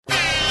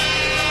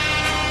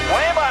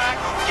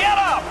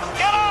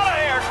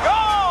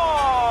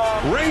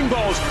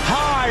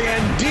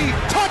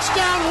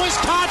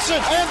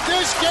Johnson, and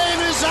this game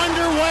is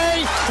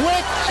underway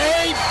with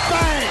a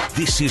bang.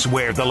 This is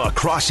where the La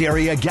Crosse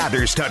area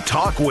gathers to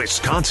talk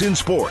Wisconsin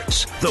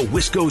sports. The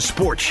Wisco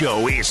Sports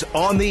Show is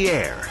on the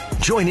air.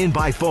 Join in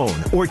by phone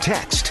or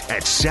text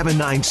at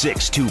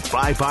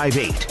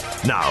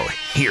 796-2558. Now,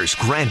 here's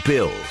Grant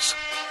Bills.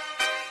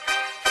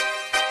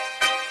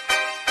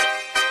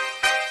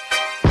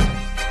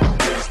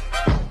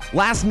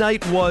 Last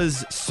night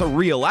was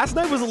surreal. Last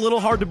night was a little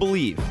hard to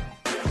believe.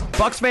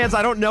 Bucks fans,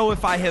 I don't know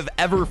if I have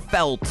ever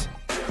felt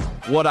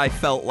what I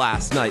felt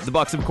last night. The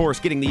Bucks, of course,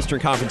 getting the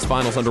Eastern Conference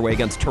Finals underway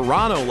against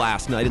Toronto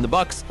last night, and the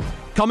Bucks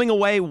coming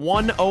away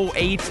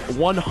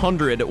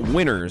 108-100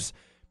 winners.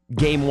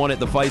 Game one at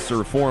the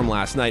Fiserv Forum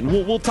last night. And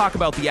we'll talk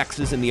about the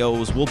X's and the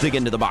O's. We'll dig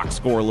into the box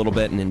score a little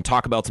bit and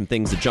talk about some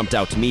things that jumped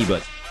out to me.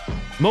 But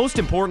most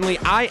importantly,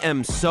 I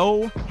am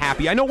so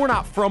happy. I know we're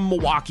not from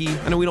Milwaukee.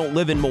 I know we don't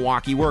live in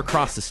Milwaukee. We're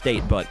across the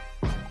state. But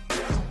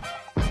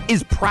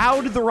is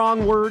proud the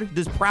wrong word?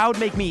 Does proud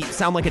make me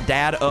sound like a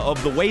dad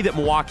of the way that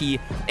Milwaukee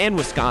and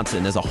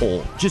Wisconsin as a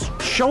whole just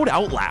showed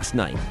out last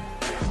night?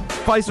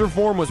 Fiserv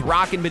Forum was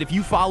rocking, but if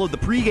you followed the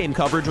pregame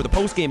coverage or the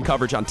postgame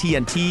coverage on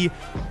TNT,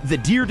 the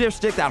Deer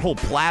District, that whole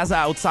plaza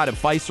outside of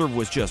Fiserv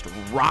was just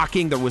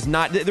rocking. There was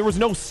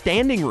no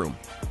standing room.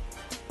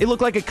 It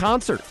looked like a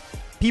concert.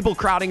 People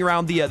crowding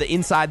around the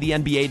inside the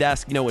NBA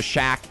desk, with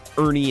Shaq,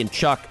 Ernie, and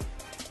Chuck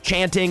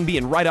chanting,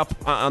 being right up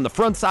on the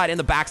front side and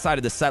the back side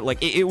of the set.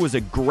 Like it was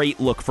a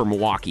great look for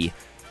Milwaukee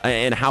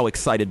and how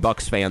excited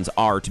Bucks fans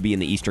are to be in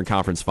the Eastern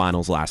Conference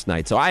Finals last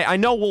night. So I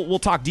know we'll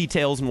talk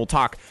details and we'll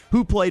talk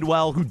who played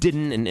well, who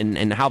didn't,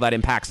 and how that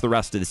impacts the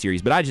rest of the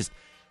series. But I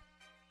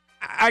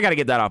got to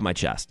get that off my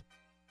chest.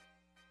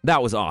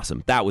 That was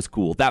awesome. That was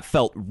cool. That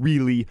felt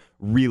really,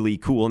 really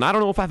cool. And I don't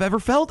know if I've ever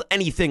felt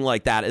anything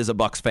like that as a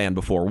Bucks fan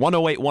before.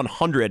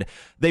 108-100,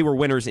 they were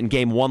winners in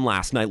Game 1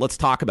 last night. Let's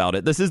talk about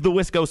it. This is the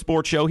Wisco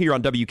Sports Show here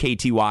on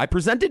WKTY,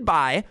 presented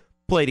by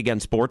Play It Again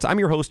Sports. I'm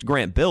your host,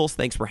 Grant Bills.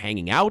 Thanks for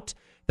hanging out.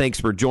 Thanks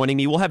for joining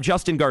me. We'll have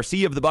Justin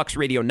Garcia of the Bucks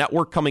Radio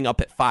Network coming up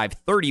at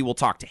 5:30. We'll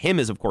talk to him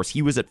as, of course,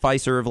 he was at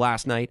Fiserv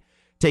last night,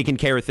 taking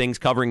care of things,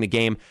 covering the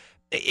game.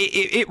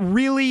 It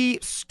really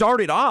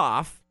started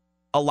off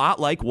a lot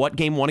like what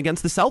Game 1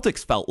 against the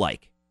Celtics felt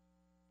like.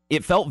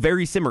 It felt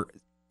very similar,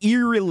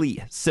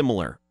 eerily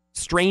similar,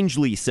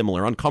 strangely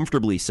similar,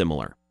 uncomfortably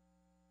similar.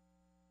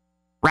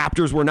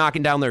 Raptors were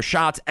knocking down their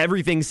shots.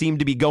 Everything seemed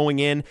to be going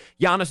in.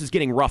 Giannis was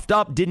getting roughed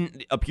up,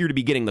 didn't appear to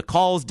be getting the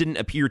calls, didn't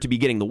appear to be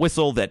getting the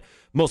whistle that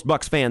most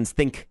Bucks fans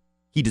think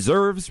he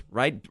deserves,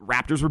 right?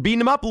 Raptors were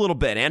beating him up a little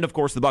bit, and of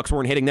course the Bucks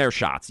weren't hitting their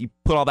shots. You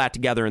put all that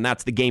together, and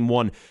that's the Game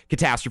 1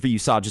 catastrophe you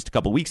saw just a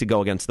couple weeks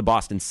ago against the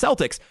Boston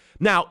Celtics.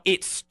 Now,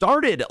 it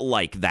started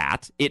like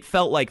that. It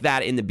felt like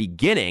that in the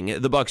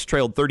beginning. The Bucks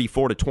trailed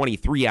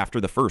 34-23 after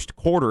the first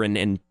quarter,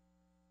 and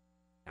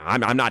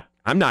I'm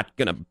not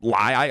gonna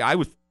lie. I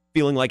was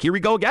feeling like, here we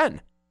go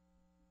again.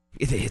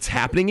 It's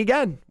happening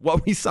again.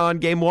 What we saw in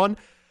Game 1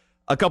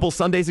 a couple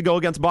Sundays ago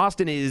against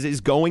Boston is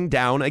going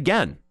down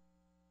again.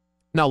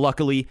 Now,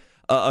 luckily,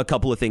 a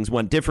couple of things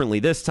went differently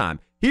this time.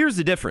 Here's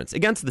the difference.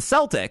 Against the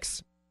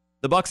Celtics,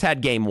 the Bucks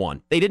had Game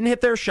 1. They didn't hit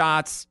their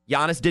shots.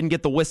 Giannis didn't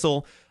get the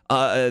whistle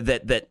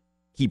that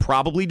he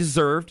probably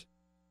deserved.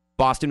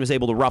 Boston was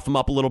able to rough him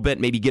up a little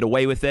bit, maybe get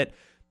away with it.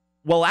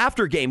 Well,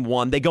 after Game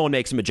 1, they go and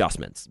make some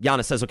adjustments.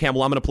 Giannis says, okay,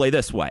 well, I'm going to play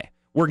this way.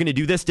 We're going to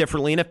do this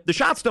differently. And if the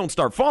shots don't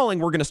start falling,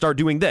 we're going to start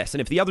doing this. And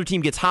if the other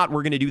team gets hot,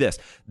 we're going to do this.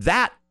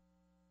 That,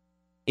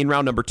 in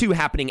round number 2,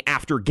 happening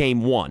after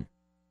Game 1,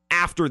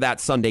 after that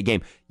Sunday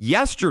game.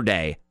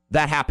 Yesterday,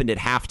 that happened at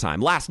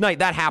halftime. Last night,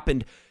 that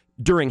happened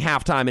during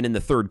halftime and in the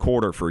third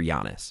quarter for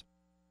Giannis.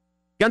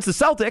 Against the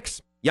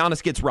Celtics,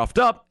 Giannis gets roughed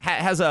up,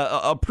 has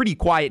a pretty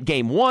quiet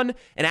Game 1,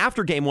 and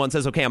after Game 1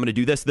 says, okay, I'm going to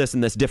do this, this,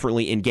 and this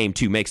differently in Game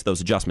 2, makes those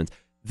adjustments.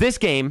 This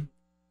game,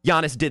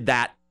 Giannis did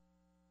that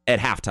at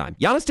halftime.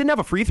 Giannis didn't have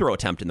a free throw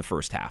attempt in the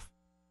first half.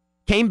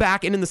 Came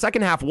back, and in the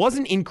second half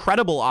wasn't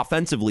incredible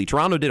offensively.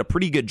 Toronto did a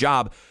pretty good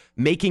job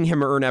making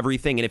him earn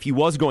everything, and if he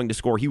was going to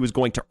score, he was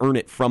going to earn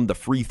it from the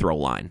free throw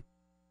line.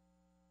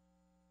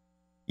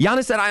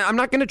 Giannis said, I'm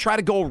not going to try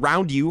to go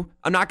around you.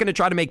 I'm not going to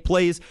try to make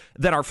plays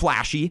that are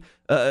flashy,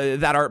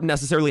 that are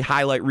necessarily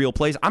highlight reel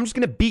plays. I'm just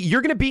going to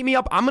you're going to beat me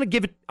up. I'm going to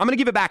give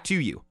it back to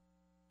you.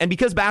 And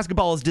because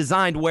basketball is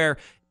designed where,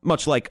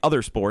 much like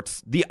other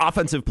sports, the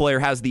offensive player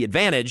has the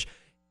advantage,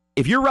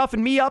 if you're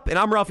roughing me up and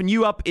I'm roughing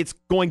you up, it's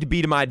going to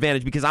be to my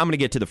advantage because I'm going to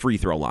get to the free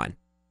throw line.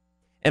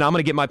 And I'm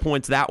going to get my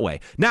points that way.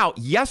 Now,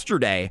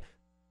 yesterday,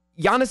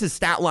 Giannis'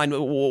 stat line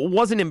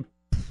wasn't,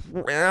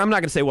 I'm not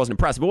going to say it wasn't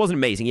impressive, it wasn't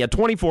amazing. He had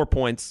 24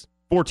 points,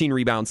 14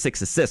 rebounds,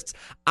 6 assists.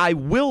 I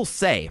will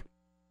say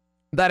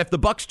that if the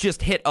Bucks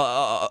just hit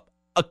a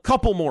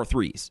couple more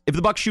threes, if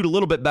the Bucks shoot a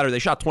little bit better, they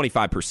shot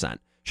 25%.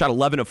 Shot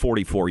 11 of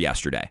 44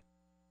 yesterday.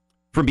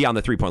 from beyond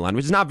the three-point line,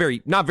 which is not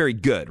very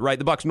good, right?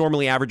 The Bucks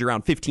normally average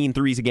around 15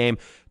 threes a game.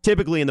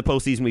 Typically in the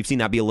postseason, we've seen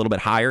that be a little bit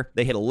higher.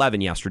 They hit 11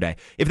 yesterday.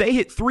 If they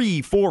hit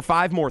 3, 4,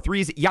 5 more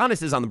threes,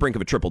 Giannis is on the brink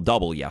of a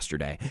triple-double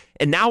yesterday.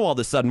 And now all of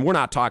a sudden, we're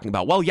not talking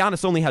about, well,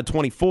 Giannis only had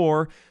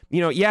 24. He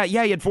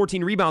had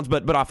 14 rebounds,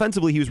 but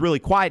offensively, he was really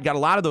quiet, got a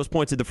lot of those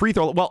points at the free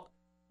throw. Well,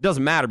 it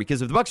doesn't matter,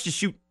 because if the Bucks just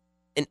shoot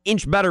an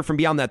inch better from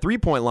beyond that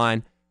three-point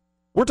line,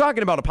 we're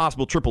talking about a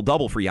possible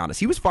triple-double for Giannis.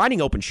 He was finding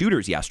open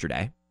shooters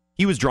yesterday.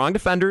 He was drawing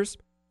defenders,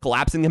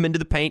 collapsing them into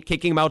the paint,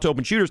 kicking them out to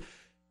open shooters.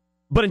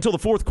 But until the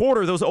fourth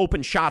quarter, those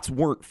open shots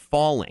weren't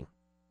falling.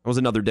 That was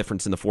another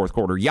difference in the fourth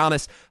quarter.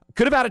 Giannis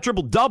could have had a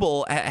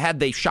triple-double had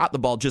they shot the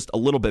ball just a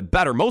little bit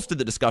better. Most of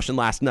the discussion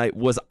last night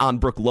was on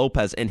Brook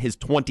Lopez and his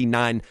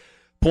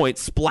 29-point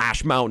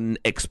Splash Mountain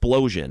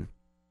explosion,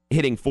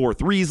 hitting 4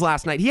 threes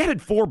last night. He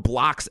had 4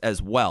 blocks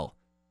as well.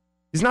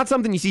 It's not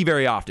something you see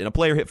very often. A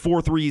player hit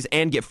 4 threes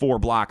and get 4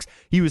 blocks.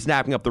 He was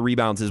snapping up the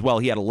rebounds as well.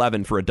 He had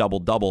 11 for a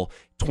double-double,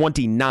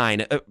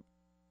 29.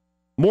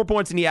 More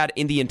points than he had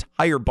in the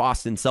entire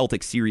Boston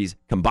Celtics series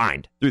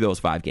combined through those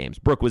 5 games.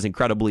 Brook was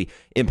incredibly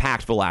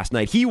impactful last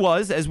night. He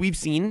was, as we've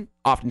seen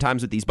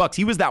oftentimes with these Bucks,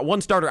 he was that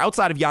one starter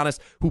outside of Giannis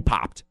who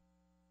popped.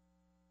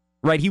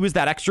 Right? He was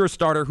that extra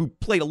starter who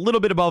played a little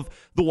bit above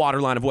the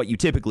waterline of what you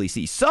typically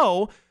see.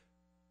 So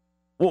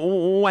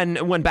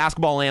when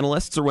basketball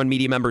analysts or when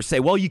media members say,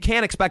 well, you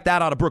can't expect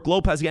that out of Brook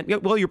Lopez again,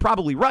 well, you're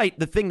probably right.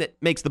 The thing that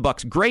makes the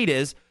Bucks great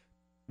is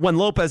when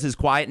Lopez is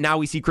quiet, now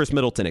we see Chris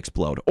Middleton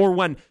explode. Or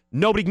when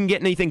nobody can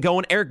get anything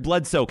going, Eric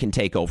Bledsoe can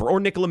take over. Or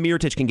Nikola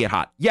Mirotic can get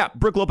hot. Yeah,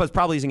 Brook Lopez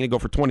probably isn't going to go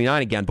for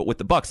 29 again, but with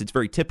the Bucks, it's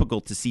very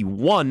typical to see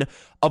one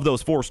of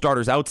those 4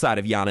 starters outside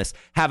of Giannis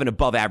have an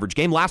above-average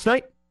game. Last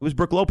night, it was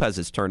Brook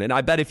Lopez's turn, and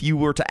I bet if you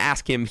were to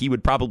ask him, he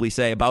would probably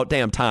say, about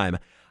damn time,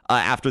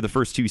 after the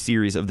first 2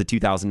 series of the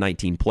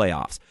 2019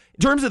 playoffs.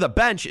 In terms of the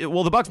bench,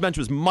 well, the Bucks bench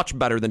was much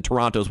better than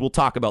Toronto's. We'll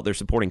talk about their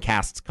supporting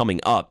casts coming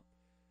up.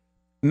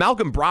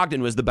 Malcolm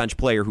Brogdon was the bench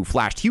player who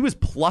flashed. He was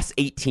plus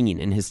 18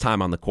 in his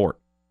time on the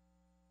court.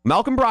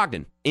 Malcolm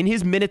Brogdon, in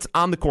his minutes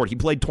on the court, he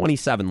played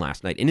 27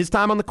 last night. In his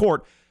time on the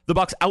court, the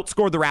Bucks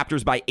outscored the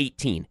Raptors by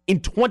 18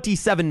 in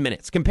 27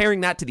 minutes. Comparing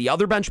that to the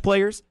other bench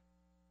players,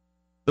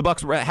 the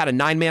Bucks had a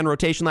 9-man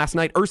rotation last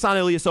night. Ersan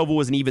Ilyasova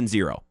was an even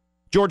 0.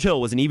 George Hill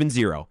was an even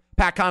 0.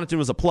 Pat Connaughton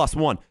was a plus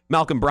 1.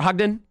 Malcolm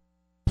Brogdon,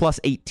 plus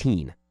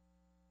 18.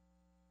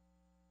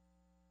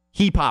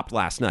 He popped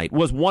last night,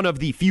 was one of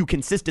the few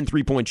consistent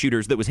three-point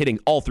shooters that was hitting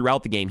all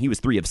throughout the game. He was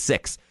 3 of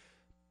 6.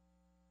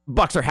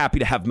 Bucks are happy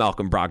to have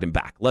Malcolm Brogdon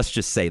back. Let's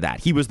just say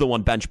that. He was the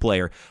one bench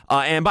player.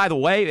 And by the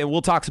way, and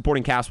we'll talk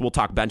supporting cast, we'll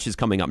talk benches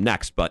coming up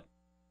next, but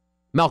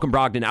Malcolm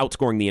Brogdon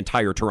outscoring the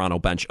entire Toronto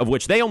bench, of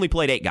which they only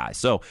played 8 guys.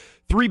 So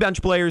 3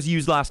 bench players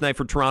used last night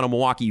for Toronto.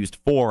 Milwaukee used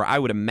 4. I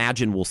would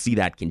imagine we'll see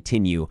that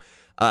continue.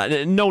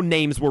 No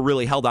names were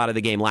really held out of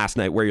the game last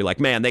night where you're like,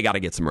 man, they got to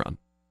get some run.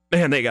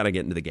 Man, they got to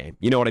get into the game.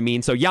 You know what I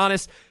mean? So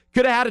Giannis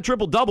could have had a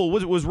triple-double,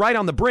 was right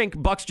on the brink.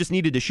 Bucks just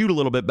needed to shoot a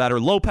little bit better.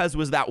 Lopez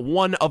was that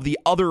one of the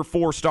other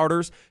 4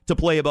 starters to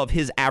play above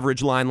his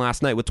average line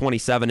last night with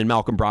 27, and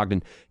Malcolm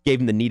Brogdon gave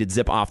him the needed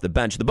zip off the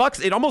bench. The Bucks,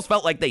 it almost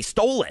felt like they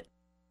stole it.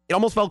 It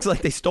almost felt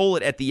like they stole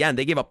it at the end.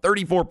 They gave up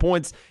 34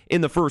 points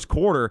in the first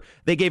quarter.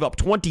 They gave up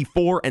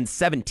 24 and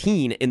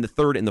 17 in the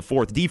third and the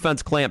fourth.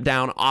 Defense clamped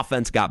down.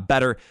 Offense got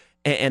better,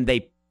 and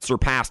they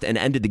surpassed and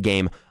ended the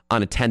game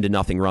on a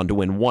 10-0 run to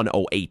win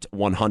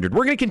 108-100.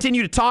 We're going to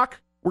continue to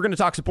talk. We're going to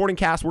talk supporting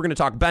cast. We're going to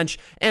talk bench.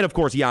 And, of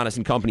course, Giannis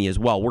and company as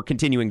well. We're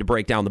continuing to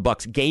break down the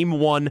Bucks' Game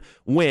 1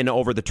 win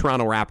over the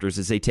Toronto Raptors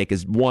as they take a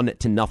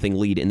 1-0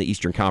 lead in the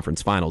Eastern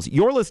Conference Finals.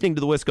 You're listening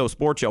to the Wisco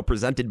Sports Show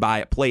presented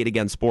by Play It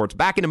Again Sports.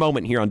 Back in a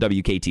moment here on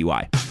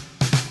WKTY.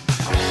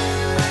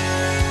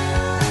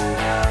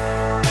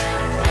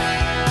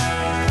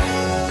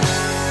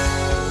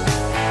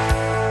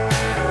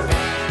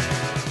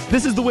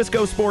 This is the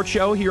Wisco Sports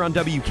Show here on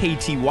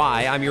WKTY.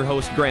 I'm your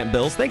host, Grant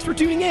Bills. Thanks for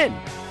tuning in.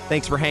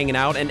 Thanks for hanging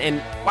out.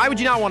 And why would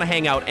you not want to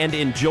hang out and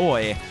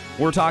enjoy?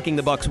 We're talking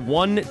the Bucks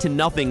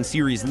 1-0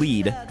 series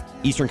lead.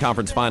 Eastern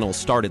Conference Finals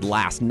started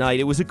last night.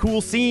 It was a cool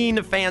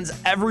scene. Fans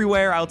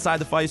everywhere outside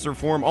the Fiserv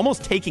Forum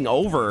almost taking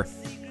over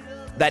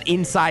that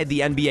inside the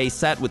NBA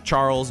set with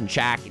Charles and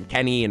Shaq and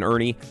Kenny and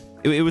Ernie.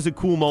 It was a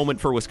cool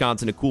moment for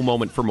Wisconsin, a cool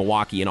moment for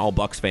Milwaukee and all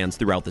Bucks fans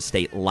throughout the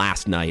state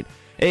last night.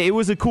 It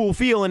was a cool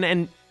feel,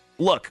 and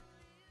look,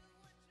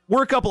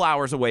 we're a couple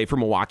hours away from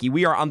Milwaukee.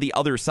 We are on the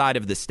other side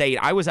of the state.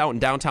 I was out in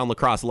downtown La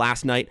Crosse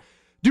last night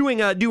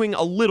doing a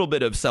little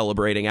bit of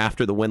celebrating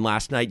after the win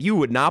last night. You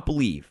would not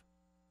believe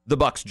the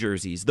Bucks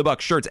jerseys, the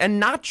Bucks shirts, and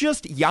not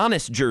just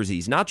Giannis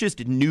jerseys, not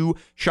just new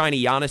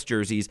shiny Giannis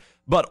jerseys,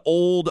 but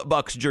old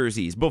Bucks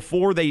jerseys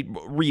before they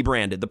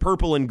rebranded, the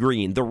purple and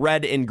green, the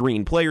red and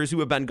green, players who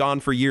have been gone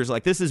for years.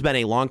 Like, this has been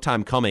a long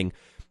time coming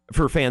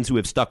for fans who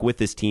have stuck with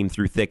this team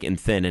through thick and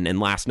thin. And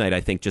last night,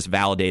 I think, just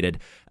validated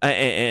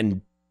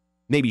and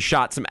maybe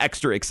shot some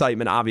extra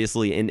excitement,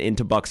 obviously,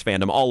 into Bucks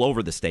fandom all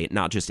over the state,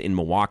 not just in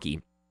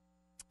Milwaukee.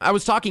 I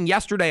was talking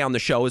yesterday on the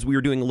show as we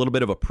were doing a little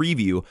bit of a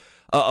preview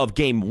of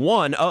Game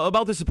 1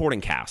 about the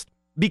supporting cast,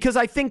 because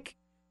I think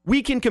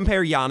we can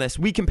compare Giannis,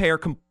 we compare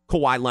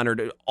Kawhi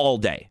Leonard all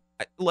day.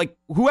 Like,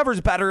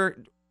 whoever's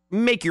better,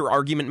 make your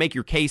argument, make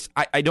your case.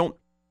 I don't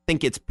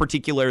think it's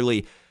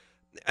particularly,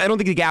 I don't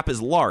think the gap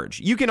is large.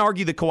 You can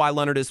argue that Kawhi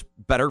Leonard is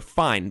better,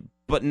 fine,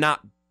 but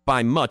not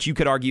by much. You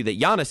could argue that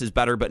Giannis is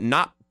better, but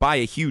not by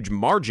a huge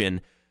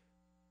margin.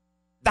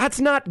 That's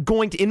not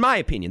going to, in my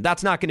opinion,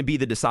 that's not going to be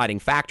the deciding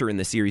factor in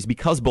the series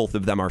because both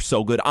of them are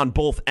so good on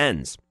both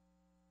ends.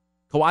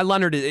 Kawhi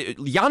Leonard,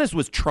 Giannis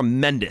was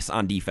tremendous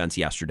on defense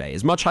yesterday.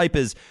 As much hype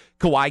as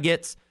Kawhi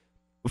gets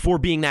before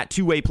being that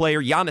two-way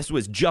player, Giannis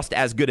was just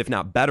as good, if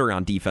not better,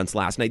 on defense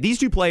last night. These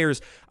two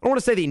players, I don't want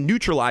to say they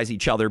neutralize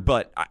each other,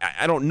 but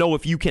I don't know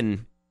if you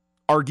can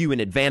argue an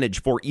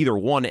advantage for either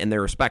one and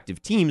their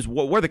respective teams.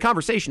 Where the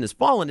conversation has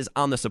fallen is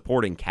on the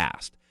supporting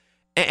cast.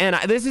 And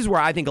this is where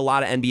I think a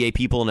lot of NBA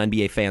people and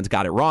NBA fans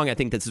got it wrong. I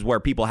think this is where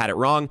people had it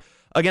wrong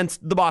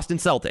against the Boston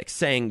Celtics,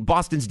 saying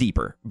Boston's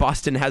deeper.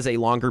 Boston has a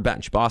longer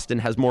bench. Boston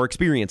has more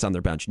experience on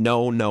their bench.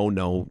 No,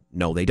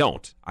 they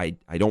don't. I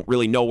don't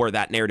really know where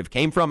that narrative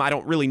came from. I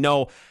don't really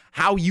know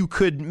how you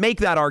could make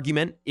that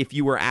argument if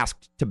you were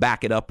asked to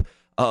back it up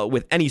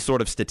with any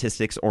sort of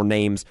statistics or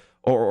names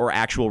or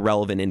actual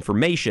relevant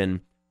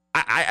information.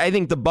 I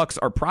think the Bucks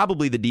are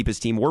probably the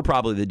deepest team. We're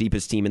probably the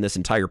deepest team in this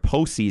entire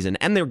postseason,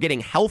 and they're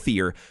getting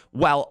healthier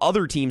while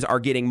other teams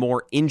are getting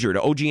more injured.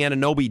 OG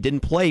Anunoby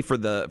didn't play for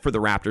the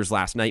Raptors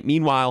last night.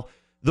 Meanwhile,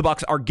 the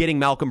Bucks are getting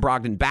Malcolm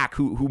Brogdon back,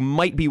 who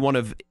might be one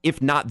of,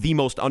 if not the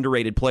most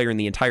underrated player in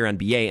the entire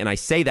NBA. And I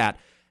say that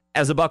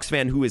as a Bucks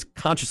fan who is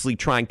consciously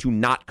trying to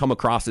not come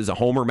across as a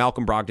homer.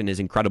 Malcolm Brogdon is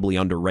incredibly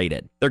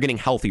underrated. They're getting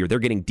healthier. They're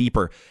getting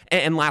deeper.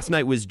 And last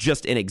night was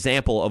just an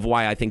example of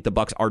why I think the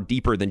Bucks are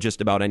deeper than just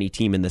about any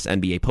team in this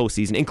NBA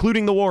postseason,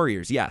 including the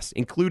Warriors, yes,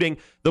 including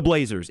the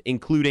Blazers,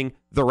 including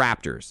the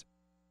Raptors.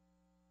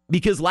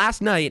 Because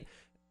last night,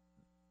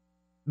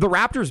 the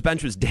Raptors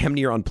bench was damn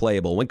near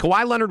unplayable. When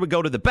Kawhi Leonard would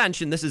go to the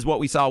bench, and this is what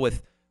we saw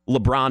with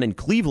LeBron in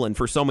Cleveland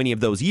for so many of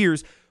those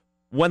years,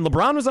 when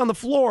LeBron was on the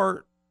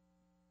floor,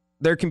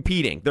 they're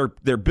competing.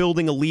 They're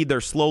building a lead.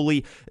 They're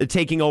slowly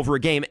taking over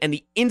a game. And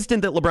the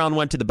instant that LeBron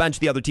went to the bench,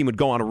 the other team would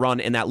go on a run,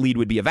 and that lead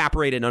would be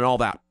evaporated, and all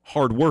that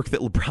hard work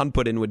that LeBron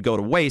put in would go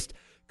to waste.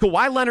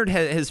 Kawhi Leonard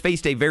has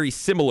faced a very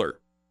similar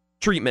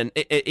treatment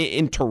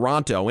in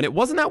Toronto, and it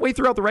wasn't that way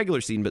throughout the regular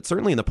season, but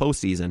certainly in the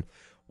postseason.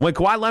 When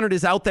Kawhi Leonard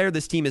is out there,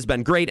 this team has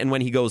been great, and when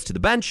he goes to the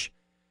bench,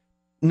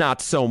 not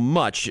so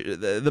much.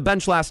 The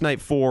bench last night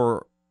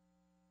for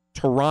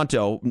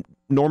Toronto,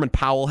 Norman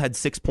Powell had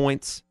 6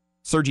 points.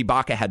 Serge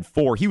Ibaka had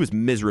 4. He was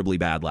miserably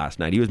bad last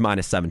night. He was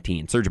minus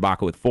 17. Serge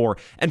Ibaka with 4.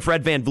 And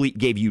Fred VanVleet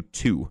gave you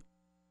 2.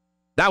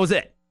 That was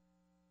it.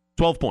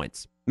 12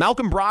 points.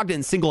 Malcolm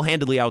Brogdon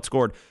single-handedly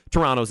outscored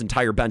Toronto's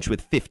entire bench with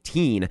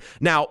 15.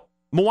 Now,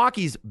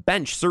 Milwaukee's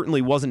bench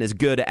certainly wasn't as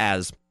good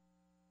as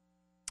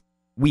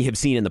we have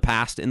seen in the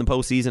past in the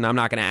postseason. I'm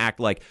not going to act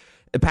like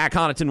Pat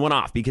Connaughton went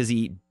off because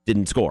he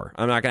didn't score.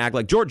 I'm not going to act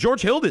like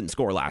George Hill didn't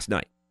score last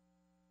night.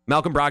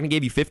 Malcolm Brogdon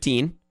gave you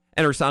 15.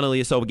 And Ersan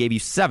Ilyasova gave you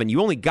 7.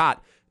 You only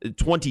got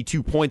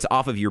 22 points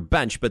off of your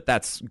bench, but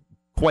that's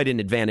quite an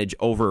advantage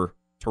over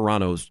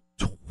Toronto's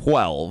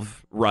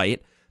 12,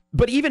 right?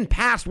 But even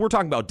past, we're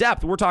talking about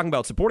depth, we're talking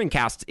about supporting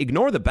casts.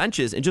 Ignore the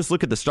benches and just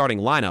look at the starting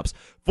lineups.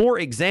 For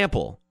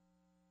example,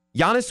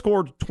 Giannis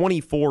scored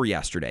 24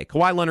 yesterday.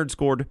 Kawhi Leonard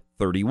scored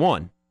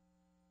 31.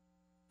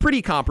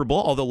 Pretty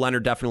comparable, although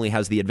Leonard definitely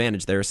has the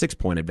advantage there, a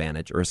 6-point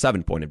advantage, or a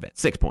 7-point advantage.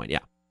 6-point, yeah.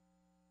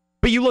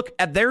 But you look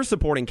at their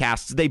supporting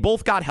casts, they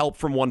both got help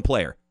from one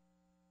player.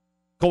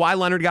 Kawhi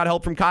Leonard got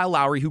help from Kyle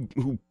Lowry,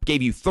 who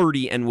gave you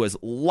 30 and was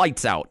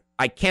lights out.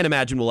 I can't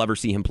imagine we'll ever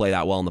see him play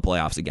that well in the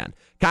playoffs again.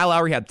 Kyle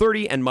Lowry had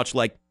 30, and much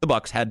like the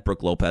Bucks had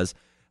Brook Lopez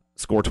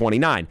score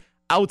 29.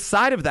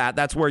 Outside of that,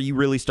 that's where you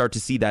really start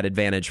to see that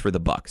advantage for the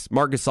Bucks.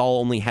 Marc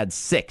Gasol only had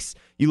 6.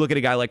 You look at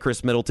a guy like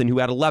Chris Middleton, who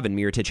had 11.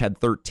 Mirotic had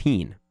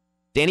 13.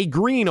 Danny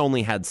Green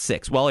only had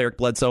 6, while Eric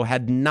Bledsoe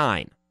had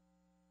 9.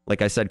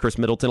 Like I said, Chris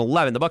Middleton,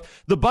 11.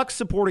 The Bucks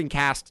supporting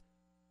cast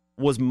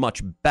was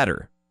much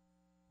better.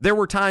 There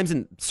were times,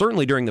 and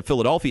certainly during the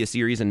Philadelphia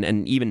series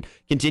and even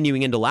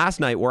continuing into last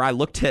night, where I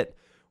looked at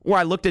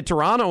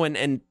Toronto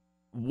and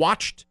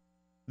watched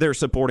their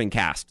supporting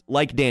cast,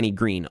 like Danny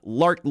Green,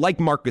 like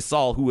Marc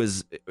Gasol, who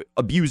was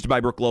abused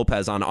by Brook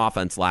Lopez on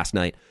offense last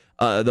night.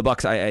 The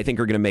Bucks, I think,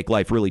 are going to make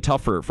life really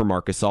tough for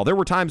Marc Gasol. There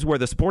were times where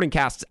the supporting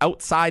casts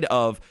outside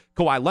of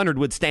Kawhi Leonard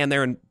would stand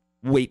there and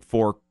wait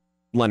for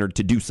Leonard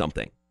to do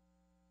something.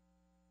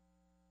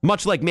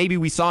 Much like maybe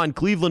we saw in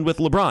Cleveland with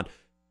LeBron.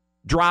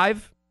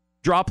 Drive,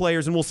 draw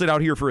players, and we'll sit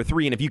out here for a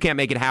 3, and if you can't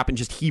make it happen,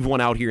 just heave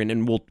one out here,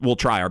 and we'll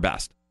try our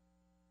best.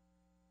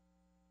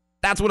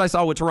 That's what I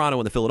saw with Toronto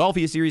in the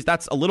Philadelphia series.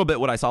 That's a little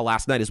bit what I saw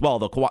last night as well,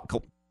 though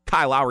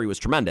Kyle Lowry was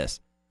tremendous.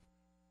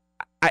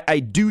 I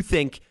do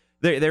think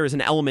there is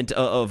an element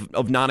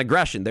of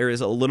non-aggression. There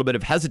is a little bit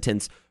of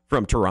hesitance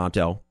from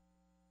Toronto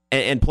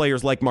and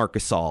players like Marc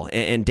Gasol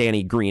and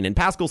Danny Green. And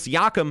Pascal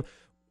Siakam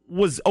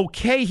was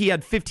okay. He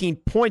had 15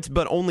 points,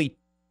 but only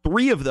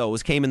 3 of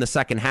those came in the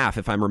second half,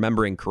 if I'm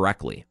remembering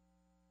correctly.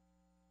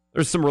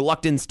 There's some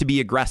reluctance to be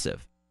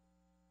aggressive.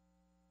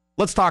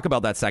 Let's talk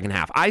about that second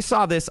half. I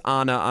saw this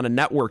on a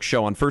network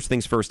show on First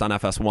Things First on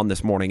FS1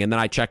 this morning, and then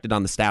I checked it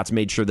on the stats,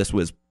 made sure this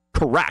was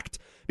correct,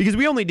 because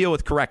we only deal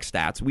with correct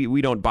stats.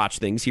 We don't botch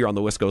things here on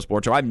the Wisco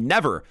Sports Show. I've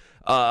never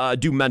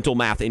do mental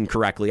math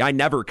incorrectly. I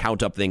never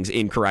count up things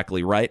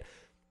incorrectly, right?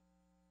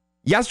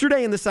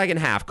 Yesterday in the second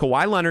half,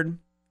 Kawhi Leonard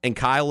and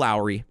Kyle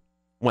Lowry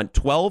went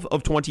 12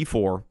 of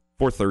 24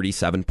 for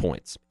 37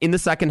 points in the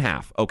second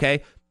half,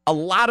 okay? A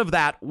lot of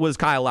that was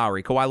Kyle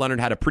Lowry. Kawhi Leonard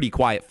had a pretty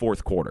quiet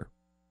fourth quarter.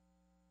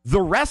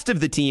 The rest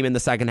of the team in the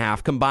second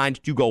half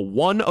combined to go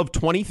 1 of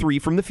 23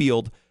 from the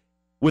field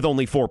with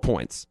only 4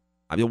 points.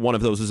 I mean, one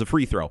of those is a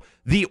free throw.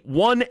 The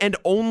one and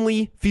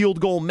only field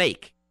goal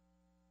make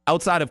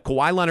outside of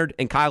Kawhi Leonard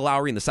and Kyle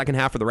Lowry in the second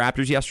half of the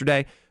Raptors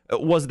yesterday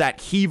was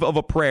that heave of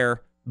a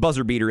prayer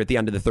buzzer beater at the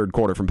end of the third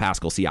quarter from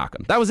Pascal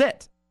Siakam. That was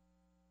it.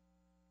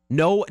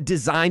 No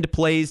designed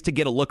plays to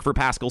get a look for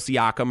Pascal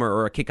Siakam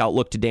or a kick-out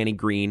look to Danny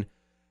Green.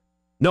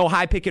 No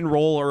high pick and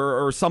roll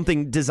or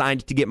something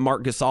designed to get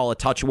Marc Gasol a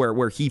touch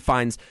where he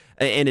finds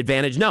an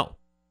advantage. No.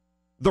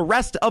 The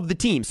rest of the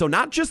team, so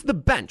not just the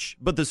bench,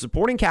 but the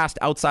supporting cast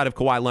outside of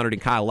Kawhi Leonard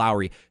and Kyle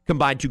Lowry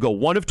combined to go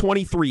 1 of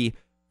 23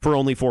 for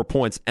only 4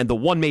 points, and the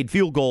one made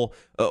field goal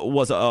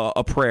was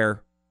a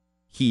prayer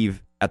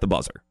heave at the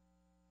buzzer.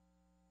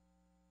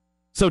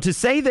 So to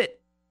say that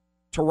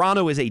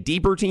Toronto is a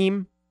deeper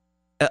team,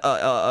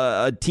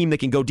 a team that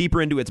can go deeper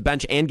into its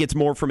bench and gets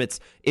more from its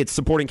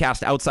supporting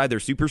cast outside their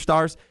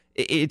superstars,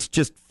 it's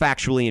just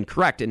factually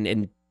incorrect,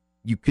 and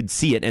you could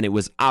see it, and it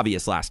was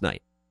obvious last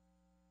night.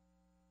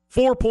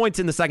 4 points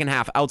in the second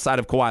half outside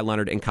of Kawhi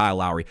Leonard and Kyle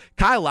Lowry.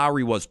 Kyle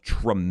Lowry was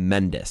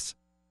tremendous.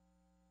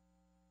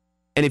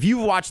 And if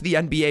you've watched the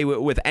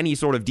NBA with any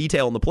sort of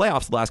detail in the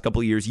playoffs the last couple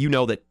of years, you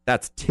know that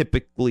that's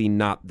typically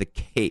not the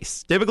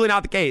case. Typically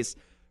not the case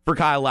for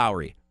Kyle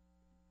Lowry.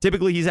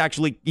 Typically he's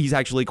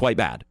actually quite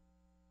bad.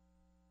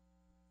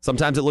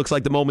 Sometimes it looks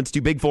like the moment's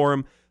too big for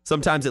him.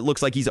 Sometimes it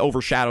looks like he's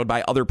overshadowed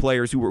by other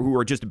players who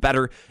are just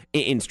better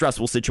in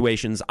stressful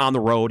situations, on the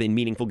road, in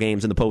meaningful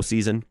games in the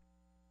postseason.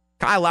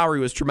 Kyle Lowry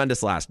was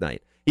tremendous last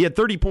night. He had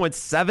 30 points,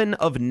 7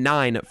 of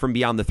 9 from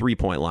beyond the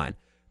three-point line.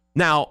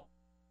 Now,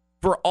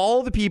 for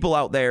all the people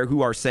out there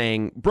who are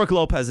saying Brook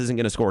Lopez isn't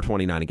going to score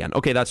 29 again,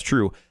 okay, that's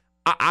true.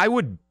 I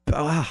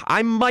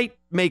might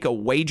make a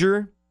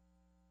wager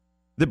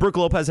that Brook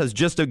Lopez has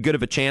just as good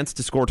of a chance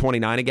to score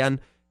 29 again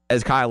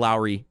as Kyle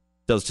Lowry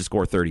does to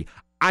score 30.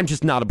 I'm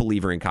just not a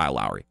believer in Kyle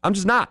Lowry. I'm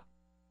just not.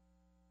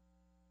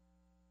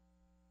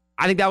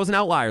 I think that was an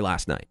outlier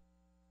last night.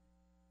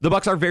 The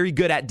Bucks are very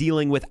good at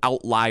dealing with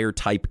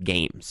outlier-type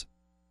games,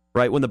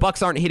 right? When the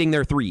Bucks aren't hitting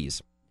their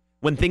threes,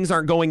 when things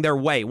aren't going their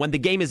way, when the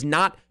game is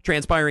not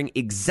transpiring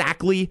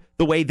exactly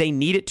the way they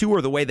need it to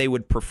or the way they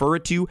would prefer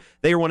it to,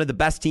 they are one of the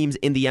best teams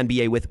in the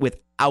NBA with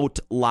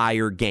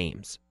outlier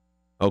games,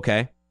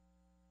 okay?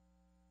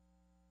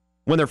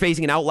 When they're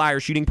facing an outlier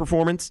shooting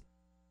performance,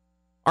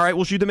 all right,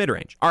 we'll shoot the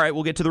mid-range. All right,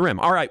 we'll get to the rim.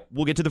 All right,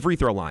 we'll get to the free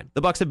throw line.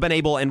 The Bucks have been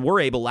able and were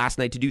able last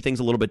night to do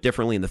things a little bit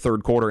differently in the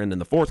third quarter and in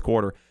the fourth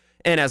quarter.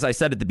 And as I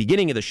said at the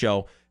beginning of the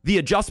show, the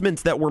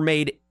adjustments that were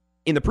made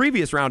in the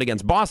previous round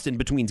against Boston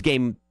between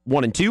game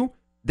 1 and 2,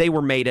 they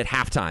were made at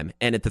halftime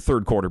and at the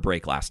third quarter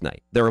break last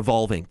night. They're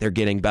evolving. They're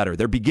getting better.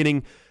 They're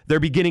beginning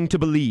to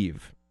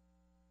believe,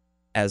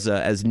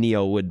 as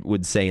Neo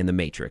would say in The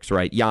Matrix,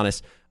 right?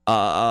 Giannis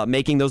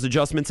making those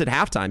adjustments at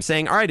halftime,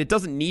 saying, all right, it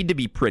doesn't need to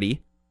be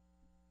pretty.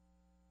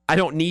 I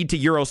don't need to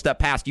Euro step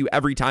past you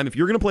every time. If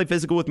you're going to play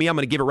physical with me, I'm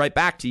going to give it right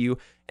back to you.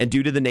 And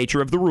due to the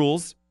nature of the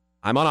rules,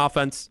 I'm on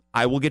offense.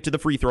 I will get to the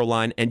free throw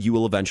line, and you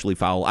will eventually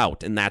foul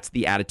out. And that's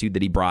the attitude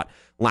that he brought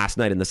last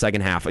night in the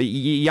second half.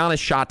 Giannis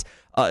shot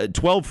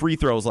 12 free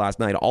throws last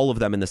night, all of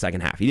them in the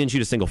second half. He didn't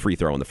shoot a single free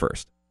throw in the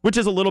first, which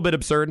is a little bit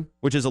absurd,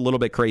 which is a little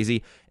bit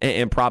crazy,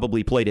 and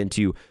probably played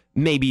into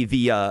maybe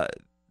the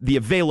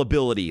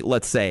availability,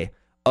 let's say,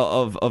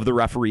 of the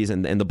referees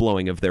and the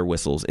blowing of their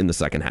whistles in the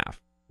second half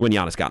when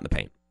Giannis got in the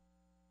paint.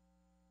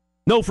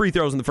 No free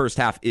throws in the first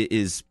half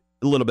is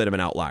a little bit of an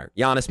outlier.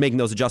 Giannis making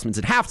those adjustments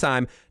at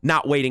halftime,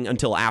 not waiting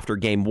until after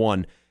game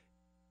 1.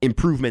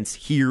 Improvements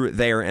here,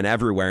 there, and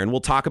everywhere. And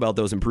we'll talk about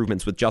those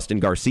improvements with Justin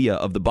Garcia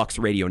of the Bucks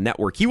Radio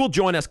Network. He will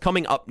join us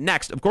coming up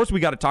next. Of course, we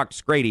got to talk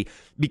to Scrady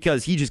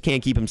because he just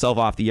can't keep himself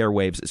off the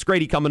airwaves.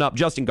 Scrady coming up,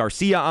 Justin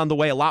Garcia on the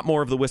way. A lot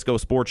more of the Wisco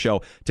Sports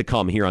Show to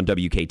come here on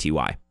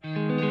WKTY.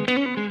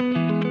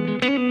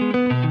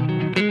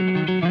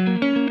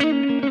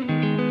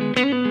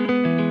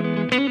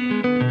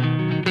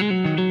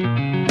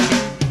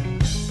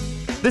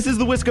 This is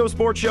the Wisco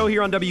Sports Show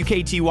here on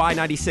WKTY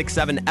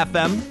 96.7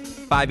 FM,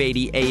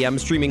 580 AM,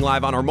 streaming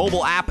live on our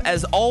mobile app.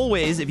 As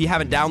always, if you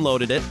haven't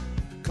downloaded it,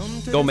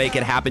 go make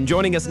it happen.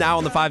 Joining us now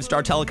on the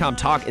 5-Star Telecom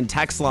Talk and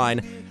Text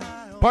line,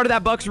 part of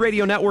that Bucks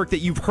Radio Network that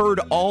you've heard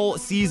all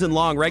season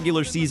long,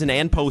 regular season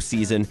and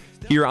postseason,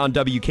 here on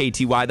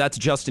WKTY. That's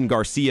Justin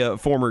Garcia,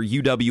 former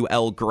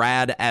UWL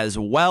grad as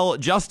well.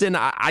 Justin,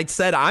 I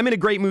said I'm in a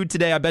great mood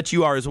today. I bet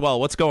you are as well.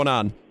 What's going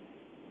on?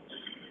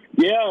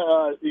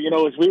 Yeah,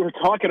 as we were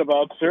talking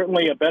about,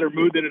 certainly a better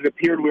mood than it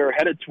appeared we were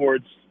headed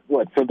towards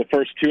for the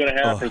first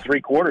 2.5 or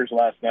 3 quarters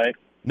last night.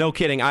 No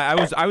kidding.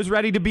 I was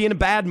ready to be in a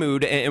bad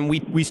mood, and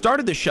we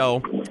started the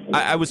show.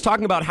 I was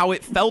talking about how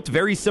it felt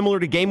very similar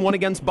to Game 1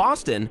 against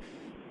Boston,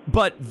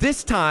 but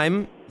this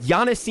time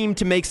Giannis seemed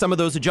to make some of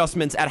those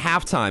adjustments at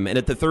halftime and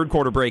at the third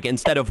quarter break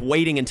instead of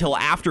waiting until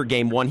after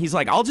Game 1. He's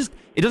like,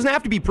 it doesn't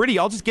have to be pretty.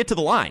 I'll just get to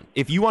the line.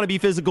 If you want to be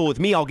physical with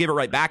me, I'll give it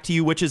right back to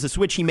you, which is a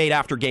switch he made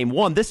after Game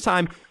 1. This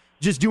time,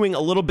 just doing a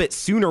little bit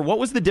sooner. What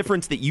was the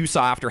difference that you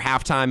saw after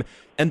halftime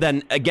and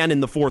then again in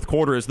the fourth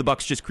quarter as the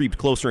Bucks just creeped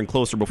closer and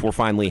closer before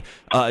finally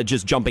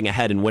just jumping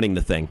ahead and winning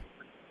the thing?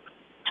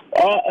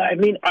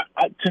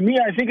 To me,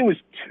 I think it was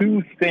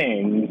 2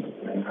 things.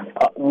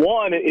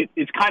 One,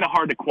 it's kind of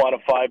hard to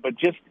quantify, but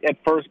just at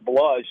first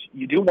blush,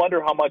 you do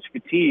wonder how much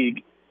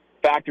fatigue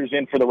factors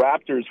in for the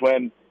Raptors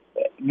when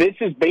this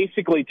has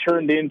basically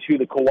turned into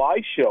the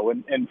Kawhi show.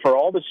 And for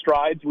all the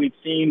strides we've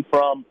seen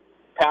from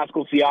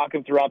Pascal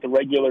Siakam throughout the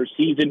regular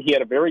season, he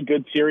had a very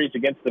good series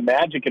against the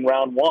Magic in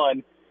round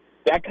 1.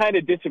 That kind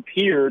of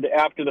disappeared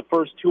after the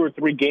first 2 or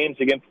 3 games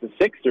against the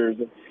Sixers.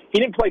 He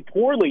didn't play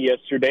poorly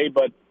yesterday,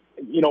 but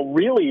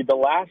really the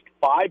last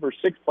 5 or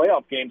 6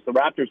 playoff games the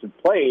Raptors have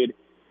played,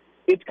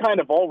 it's kind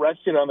of all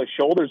rested on the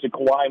shoulders of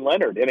Kawhi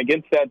Leonard. And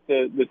against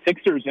the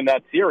Sixers in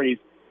that series,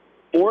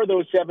 4 of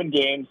those 7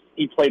 games,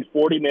 he played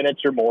 40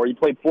 minutes or more. He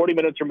played 40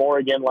 minutes or more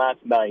again last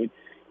night.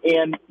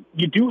 And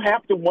you do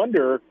have to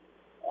wonder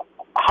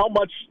how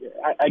much,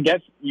 I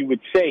guess you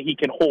would say, he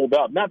can hold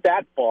up. Not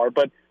that far,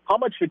 but how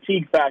much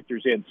fatigue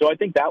factors in. So I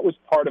think that was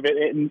part of it.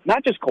 And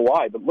not just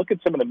Kawhi, but look at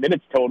some of the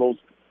minutes totals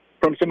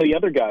from some of the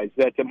other guys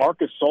that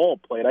DeMarcus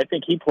Gasol played.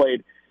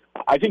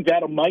 I think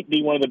that might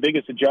be one of the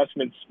biggest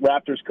adjustments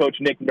Raptors coach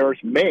Nick Nurse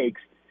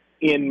makes.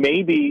 In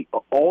maybe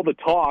all the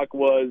talk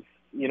was,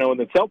 in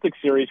the Celtics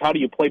series, how do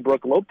you play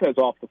Brook Lopez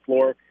off the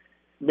floor?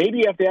 Maybe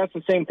you have to ask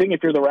the same thing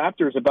if you're the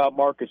Raptors about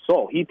Marc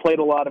Gasol. He played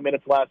a lot of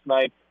minutes last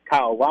night.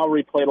 Kyle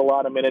Lowry played a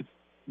lot of minutes.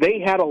 They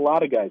had a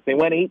lot of guys. They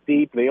went 8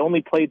 deep. They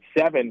only played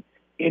 7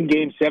 in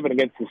Game 7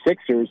 against the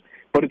Sixers.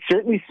 But it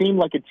certainly seemed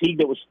like a team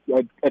that was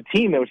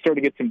starting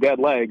to get some dead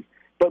legs.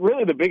 But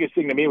really the biggest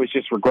thing to me was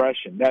just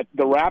regression, that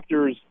the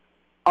Raptors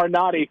are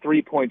not a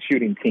three-point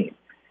shooting team.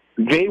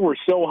 They were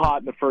so hot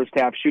in the first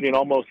half, shooting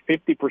almost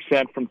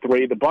 50% from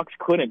 3. The Bucks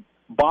couldn't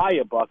buy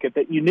a bucket,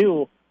 that you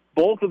knew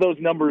both of those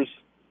numbers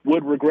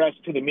would regress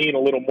to the mean a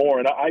little more.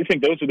 And I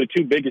think those are the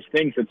 2 biggest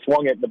things that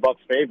swung it in the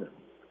Bucks' favor.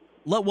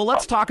 Well,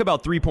 let's talk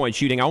about three-point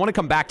shooting. I want to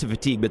come back to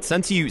fatigue, but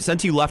since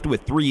you left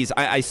with threes,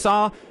 I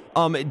saw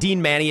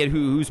Dean Maniat,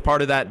 who's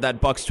part of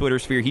that Bucks Twitter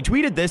sphere. He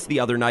tweeted this the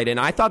other night, and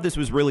I thought this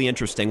was really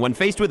interesting. When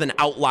faced with an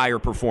outlier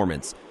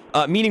performance,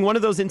 meaning one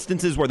of those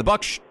instances where the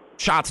Bucks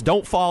shots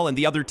don't fall and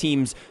the other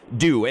teams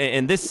do.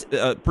 And this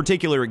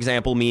particular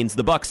example means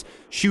the Bucks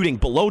shooting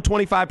below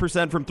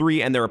 25% from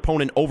 3 and their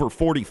opponent over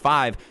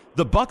 45%.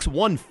 The Bucks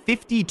won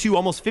 52,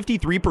 almost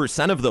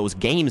 53% of those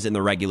games in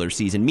the regular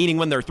season, meaning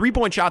when their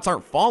three-point shots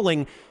aren't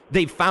falling,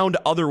 they've found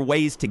other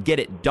ways to get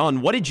it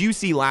done. What did you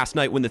see last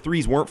night when the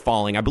threes weren't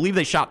falling? I believe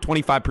they shot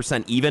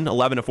 25% even,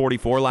 11 to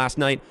 44 last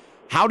night.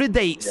 How did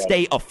they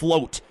stay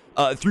afloat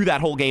through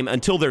that whole game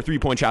until their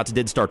three-point shots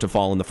did start to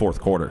fall in the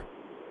fourth quarter?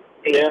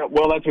 Yeah,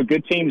 well, that's what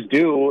good teams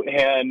do.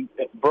 And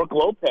Brook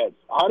Lopez,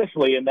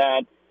 honestly, in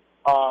that,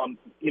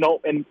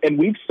 and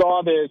we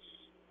saw this,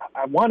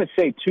 I want to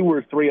say 2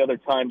 or 3 other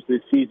times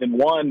this season.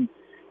 One,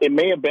 it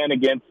may have been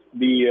against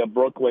the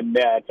Brooklyn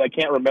Nets. I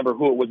can't remember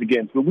who it was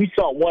against, but we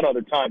saw one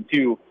other time,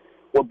 too,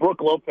 where Brook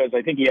Lopez,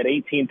 I think he had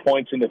 18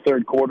 points in the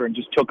third quarter and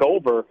just took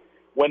over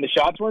when the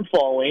shots weren't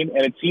falling.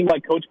 And it seemed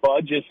like Coach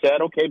Bud just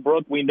said, okay,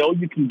 Brook, we know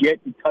you can get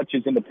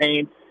touches in the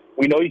paint.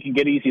 We know you can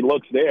get easy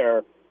looks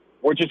there.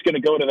 We're just going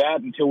to go to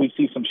that until we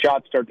see some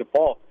shots start to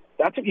fall.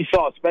 That's what you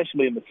saw,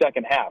 especially in the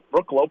second half.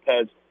 Brook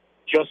Lopez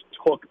just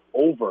took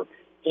over.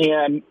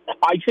 And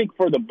I think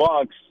for the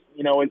Bucks,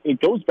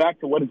 it goes back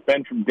to what it's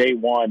been from day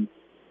one,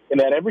 in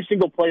that every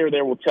single player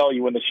there will tell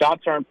you when the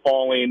shots aren't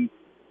falling,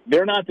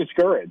 they're not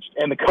discouraged.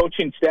 And the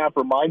coaching staff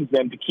reminds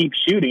them to keep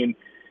shooting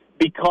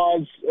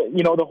because,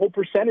 the whole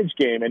percentage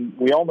game, and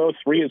we all know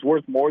 3 is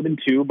worth more than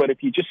 2, but if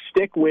you just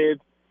stick with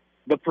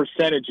the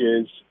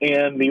percentages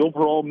and the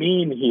overall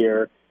mean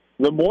here,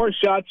 the more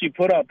shots you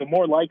put up, the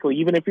more likely,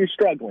 even if you're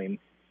struggling,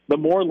 the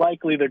more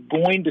likely they're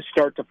going to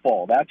start to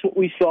fall. That's what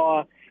we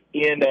saw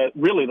in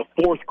really the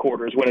fourth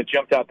quarter is when it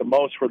jumped out the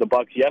most for the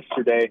Bucks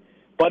yesterday.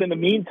 But in the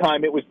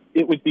meantime, it was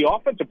the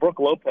offense of Brook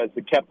Lopez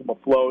that kept them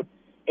afloat.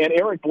 And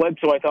Eric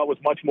Bledsoe, I thought, was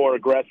much more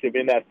aggressive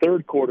in that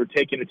third quarter,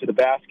 taking it to the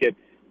basket.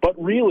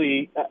 But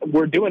really,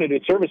 we're doing it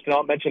a service to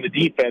not mention the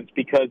defense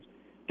because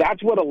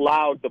that's what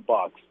allowed the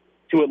Bucks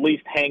to at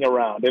least hang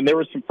around. And there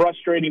were some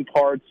frustrating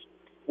parts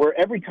where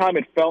every time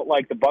it felt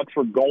like the Bucks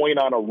were going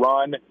on a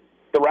run,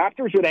 the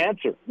Raptors would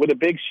answer with a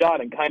big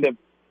shot and kind of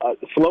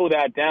slow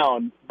that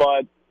down.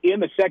 But in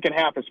the second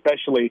half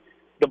especially,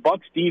 the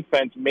Bucks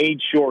defense made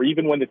sure,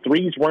 even when the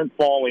threes weren't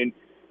falling,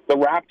 the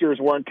Raptors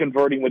weren't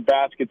converting with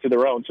baskets of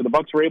their own. So the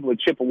Bucks were able to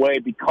chip away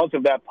because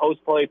of that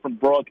post play from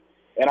Brook,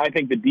 and I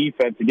think the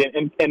defense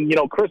again.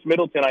 And Chris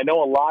Middleton, I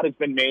know a lot has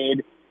been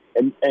made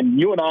and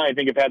you and I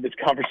think, have had this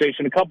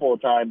conversation a couple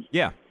of times.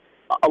 Yeah.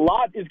 A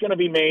lot is going to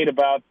be made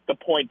about the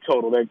point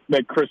total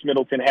that Chris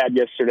Middleton had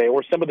yesterday,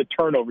 or some of the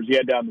turnovers he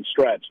had down the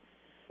stretch.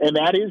 And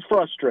that is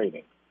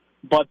frustrating.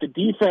 But the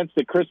defense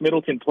that Chris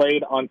Middleton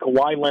played on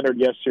Kawhi Leonard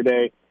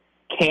yesterday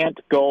can't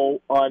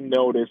go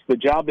unnoticed. The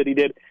job that he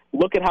did,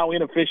 look at how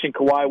inefficient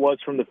Kawhi was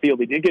from the field.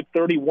 He did get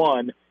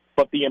 31,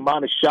 but the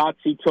amount of shots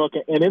he took,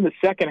 and in the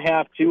second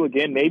half, too,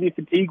 again, maybe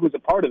fatigue was a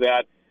part of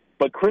that,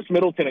 but Chris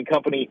Middleton and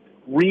company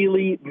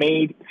really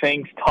made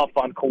things tough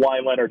on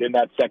Kawhi Leonard in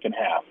that second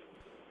half.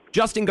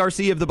 Justin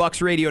Garcia of the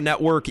Bucks Radio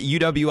Network,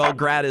 UWL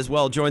grad as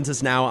well, joins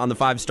us now on the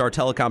 5-Star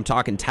Telecom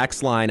Talk and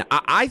Text line.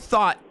 I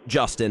thought,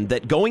 Justin,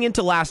 that going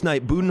into last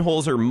night,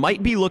 Budenholzer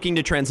might be looking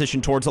to transition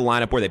towards a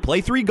lineup where they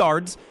play 3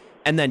 guards,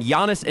 and then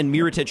Giannis and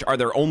Mirotic are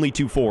their only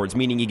 2 forwards,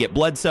 meaning you get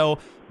Bledsoe,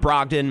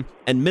 Brogdon,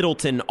 and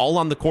Middleton all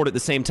on the court at the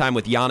same time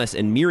with Giannis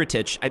and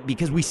Mirotic,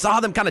 because we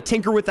saw them kind of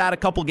tinker with that a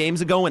couple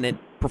games ago, and it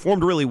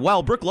performed really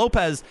well. Brook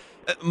Lopez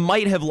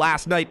might have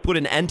last night put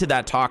an end to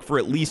that talk for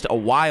at least a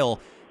while.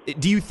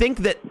 Do you think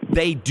that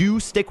they do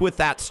stick with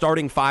that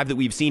starting 5 that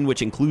we've seen,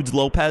 which includes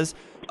Lopez,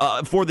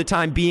 for the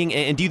time being?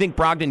 And do you think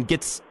Brogdon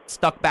gets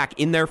stuck back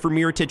in there for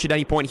Mirotic at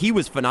any point? He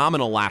was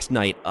phenomenal last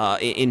night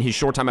in his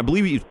short time. I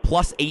believe he was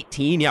plus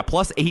 18. Yeah,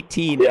 plus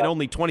 18 in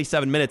only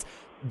 27 minutes.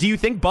 Do you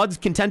think Bud's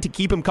content to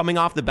keep him coming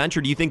off the bench,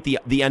 or do you think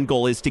the end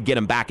goal is to get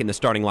him back in the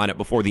starting lineup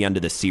before the end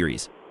of this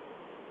series?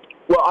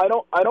 Well,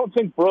 I don't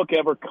think Brook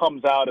ever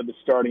comes out of the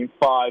starting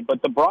 5,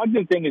 but the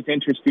Brogdon thing is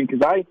interesting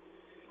because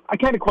I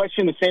kind of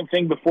questioned the same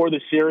thing before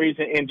the series,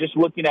 and just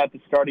looking at the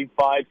starting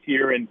 5s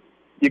here, and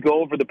you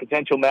go over the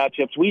potential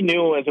matchups. We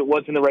knew, as it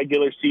was in the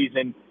regular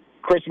season,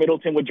 Chris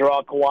Middleton would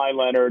draw Kawhi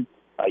Leonard,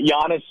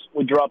 Giannis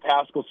would draw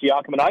Pascal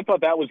Siakam, and I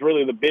thought that was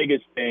really the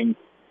biggest thing,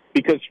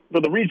 because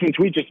for the reasons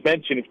we just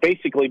mentioned, it's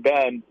basically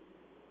been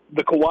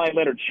the Kawhi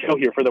Leonard show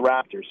here for the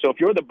Raptors. So if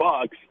you're the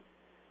Bucks,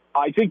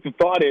 I think the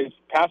thought is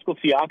Pascal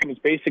Siakam is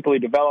basically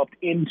developed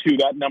into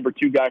that number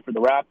 2 guy for the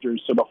Raptors.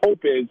 So the hope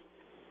is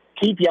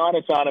keep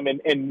Giannis on him,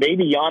 and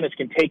maybe Giannis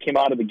can take him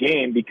out of the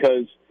game,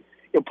 because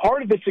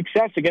part of the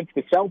success against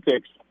the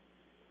Celtics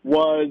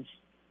was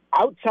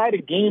outside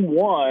of Game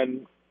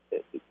 1,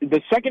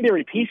 the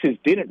secondary pieces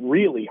didn't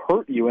really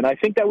hurt you, and I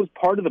think that was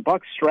part of the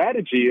Bucks'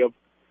 strategy of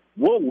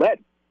we'll let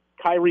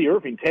Kyrie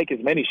Irving take as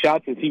many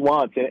shots as he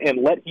wants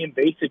and let him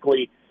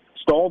basically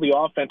stall the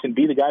offense and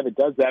be the guy that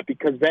does that,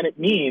 because then it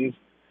means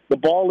the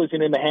ball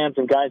isn't in the hands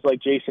of guys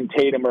like Jason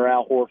Tatum or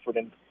Al Horford,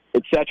 and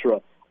et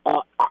cetera.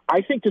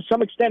 I think to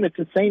some extent it's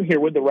the same here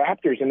with the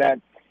Raptors, in that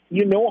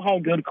you know how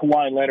good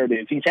Kawhi Leonard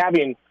is. He's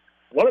having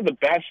one of the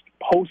best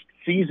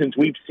postseasons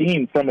we've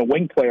seen from a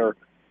wing player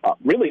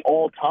really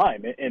all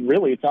time, and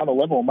really it's on the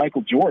level of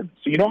Michael Jordan.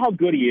 So you know how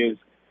good he is.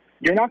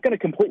 You're not going to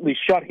completely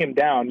shut him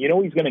down. You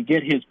know he's going to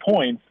get his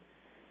points.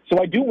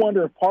 So I do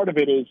wonder if part of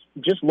it is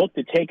just look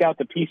to take out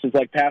the pieces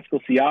like Pascal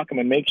Siakam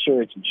and make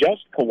sure it's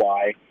just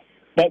Kawhi.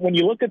 But when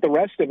you look at the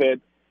rest of it,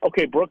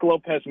 okay, Brook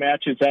Lopez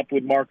matches up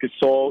with Marc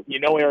Gasol. You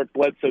know Eric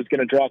Bledsoe is going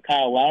to draw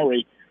Kyle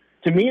Lowry.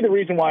 To me, the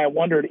reason why I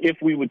wondered if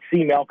we would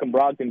see Malcolm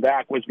Brogdon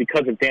back was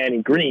because of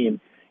Danny Green.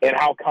 And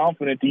how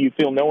confident do you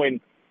feel knowing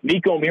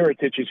Nico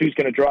Mirotic is who's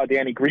going to draw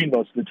Danny Green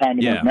most of the time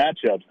in those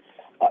matchups?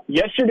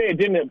 Yesterday, it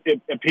didn't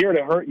appear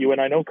to hurt you, and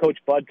I know Coach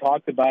Bud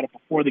talked about it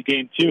before the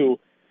game, too,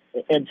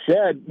 and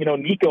said,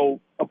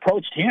 Nico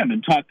approached him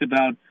and talked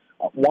about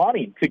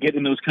wanting to get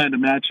in those kind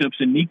of matchups,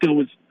 and Nico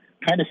was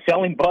kind of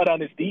selling Bud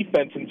on his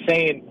defense and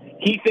saying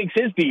he thinks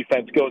his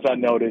defense goes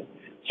unnoticed.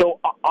 So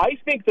I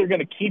think they're going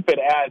to keep it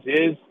as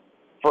is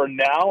for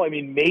now. I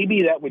mean,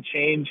 maybe that would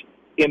change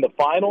in the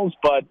finals,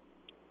 but,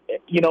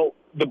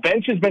 the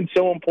bench has been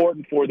so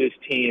important for this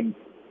team.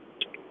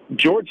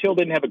 George Hill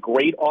didn't have a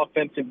great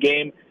offensive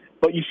game,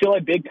 but you still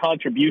had big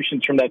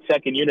contributions from that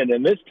second unit,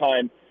 and this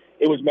time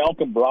it was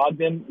Malcolm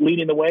Brogdon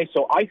leading the way.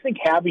 So I think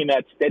having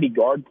that steady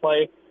guard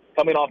play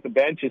coming off the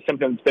bench is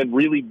something that's been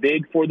really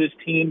big for this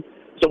team.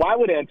 So I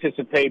would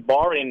anticipate,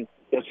 barring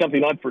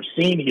something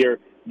unforeseen here,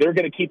 they're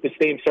going to keep the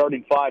same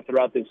starting 5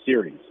 throughout this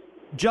series.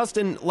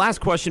 Justin, last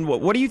question.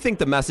 What do you think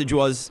the message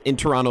was in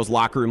Toronto's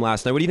locker room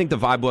last night? What do you think the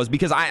vibe was?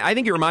 Because I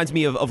think it reminds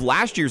me of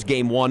last year's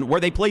Game 1, where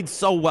they played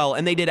so well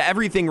and they did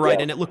everything right,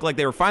 and it looked like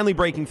they were finally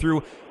breaking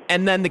through,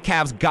 and then the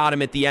Cavs got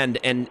him at the end,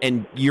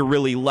 and you're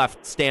really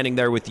left standing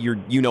there with your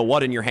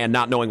you-know-what in your hand,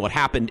 not knowing what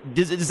happened.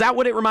 Is that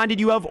what it reminded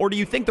you of? Or do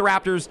you think the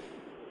Raptors,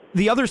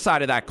 the other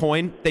side of that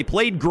coin, they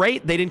played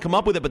great, they didn't come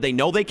up with it, but they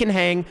know they can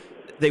hang.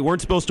 They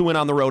weren't supposed to win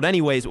on the road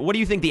anyways. What do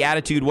you think the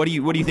attitude, what do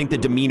you think the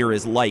demeanor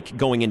is like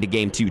going into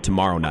Game 2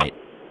 tomorrow night?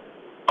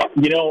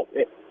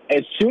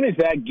 As soon as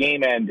that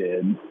game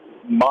ended,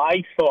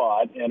 my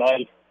thought, and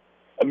I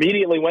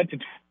immediately went to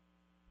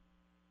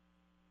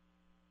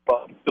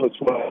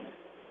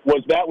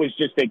was that was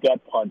just a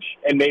gut punch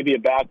and maybe a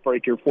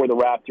backbreaker for the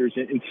Raptors.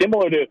 And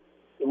similar to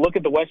look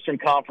at the Western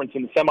Conference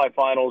in the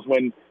semifinals,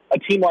 when a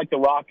team like the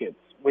Rockets,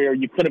 where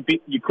you couldn't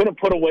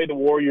put away the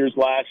Warriors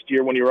last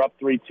year when you were up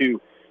 3-2.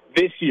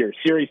 This year,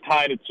 series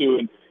tied at 2,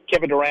 and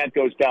Kevin Durant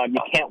goes down.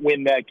 You can't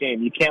win that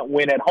game. You can't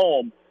win at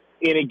home.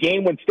 in a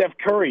game when Steph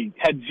Curry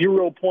had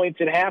 0 points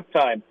at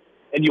halftime,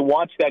 and you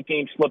watch that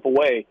game slip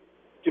away.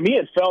 To me,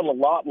 it felt a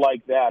lot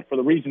like that for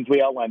the reasons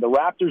we outlined. The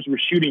Raptors were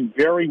shooting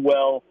very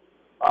well,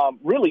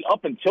 really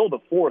up until the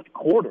fourth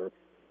quarter.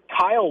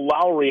 Kyle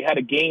Lowry had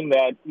a game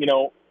that,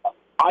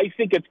 I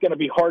think it's going to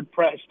be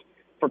hard-pressed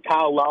for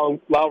Kyle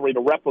Lowry to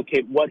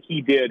replicate what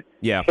he did.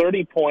 Yeah.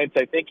 30 points.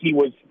 I think he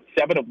was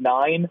 7 of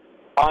 9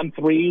 on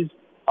threes.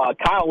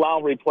 Kyle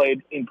Lowry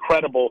played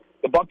incredible.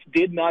 The Bucks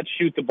did not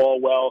shoot the ball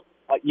well.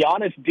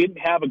 Giannis didn't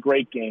have a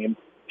great game.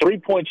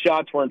 3-point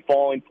shots weren't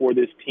falling for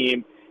this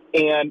team.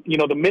 And,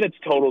 the minutes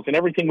totals and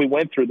everything we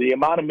went through, the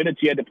amount of minutes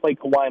you had to play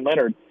Kawhi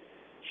Leonard,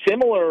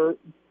 similar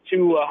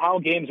to how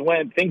things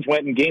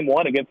went in Game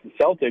 1 against the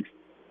Celtics,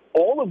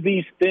 all of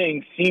these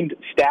things seemed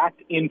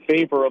stacked in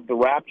favor of the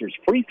Raptors.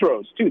 Free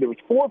throws, too. There was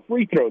 4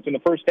 free throws in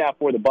the first half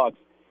for the Bucks.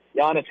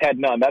 Giannis had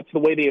none. That's the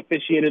way they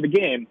officiated the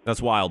game.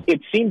 That's wild.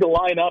 It seemed to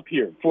line up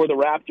here for the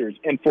Raptors,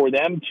 and for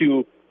them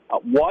to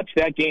watch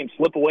that game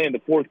slip away in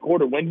the fourth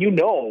quarter when you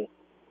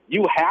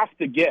have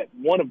to get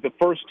one of the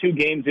first 2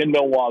 games in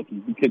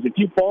Milwaukee, because if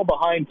you fall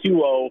behind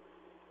 2-0,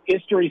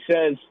 history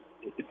says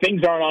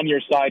things aren't on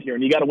your side here,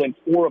 and you got to win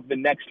 4 of the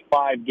next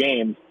 5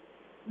 games.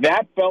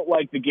 That felt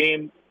like the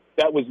game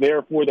that was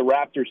there for the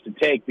Raptors to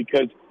take,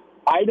 because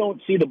I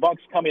don't see the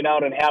Bucks coming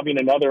out and having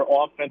another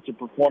offensive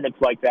performance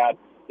like that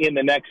in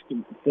the next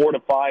 4 to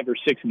 5 or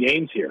 6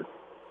 games here.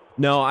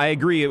 No, I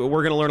agree.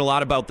 We're going to learn a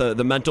lot about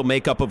the mental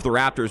makeup of the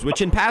Raptors,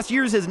 which in past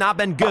years has not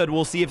been good.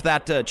 We'll see if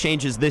that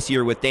changes this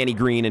year with Danny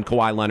Green and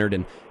Kawhi Leonard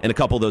and a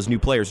couple of those new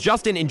players.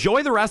 Justin,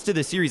 enjoy the rest of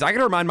the series. I got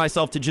to remind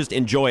myself to just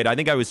enjoy it. I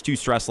think I was too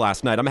stressed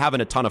last night. I'm having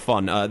a ton of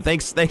fun.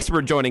 Thanks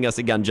for joining us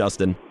again,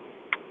 Justin.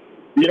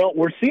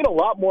 We're seeing a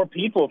lot more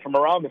people from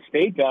around the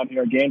state down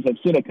here at games. I've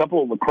seen a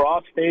couple of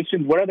lacrosse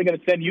stations. When are they going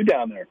to send you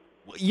down there?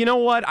 You know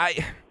what?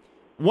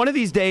 One of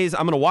these days,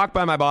 I'm going to walk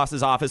by my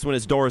boss's office when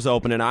his door's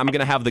open, and I'm going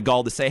to have the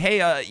gall to say,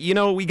 hey,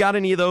 we got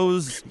any of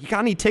those? You got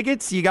any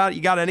tickets? You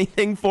got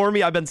anything for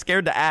me? I've been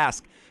scared to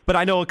ask. But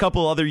I know a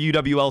couple other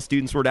UWL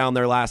students were down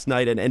there last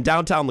night, and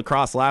downtown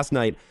lacrosse last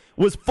night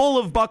was full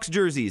of Bucks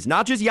jerseys.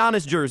 Not just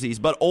Giannis jerseys,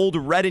 but old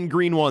red and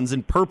green ones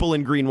and purple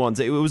and green ones.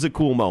 It was a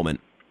cool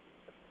moment.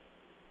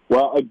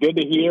 Well, good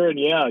to hear, and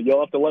you'll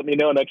have to let me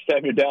know next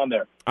time you're down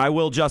there. I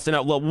will, Justin.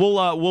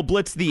 We'll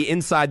blitz the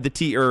inside the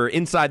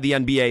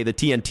NBA, the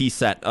TNT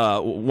set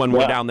when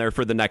we're down there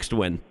for the next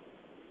win.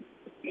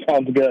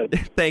 Sounds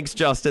good. Thanks,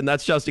 Justin.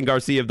 That's Justin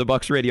Garcia of the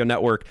Bucks Radio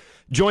Network.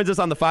 Joins us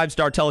on the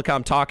 5-Star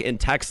Telecom Talk and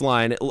Text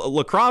line.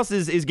 Lacrosse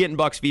is getting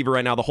Bucks fever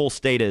right now. The whole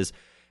state is.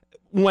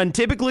 When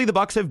typically the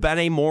Bucks have been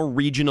a more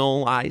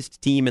regionalized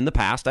team in the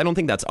past, I don't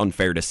think that's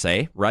unfair to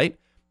say, right?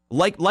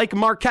 Like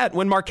Marquette,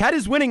 when Marquette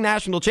is winning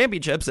national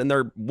championships and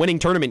they're winning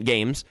tournament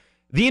games,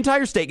 the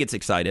entire state gets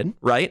excited,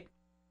 right?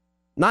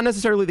 Not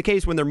necessarily the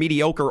case when they're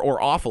mediocre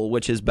or awful,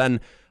 which has been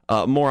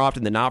more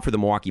often than not for the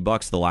Milwaukee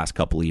Bucks the last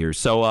couple of years.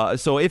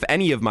 So if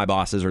any of my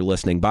bosses are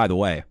listening, by the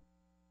way,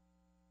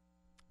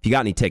 if you got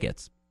any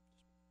tickets,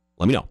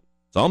 let me know.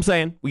 That's all I'm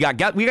saying. We got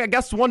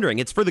guests wondering.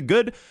 It's for the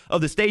good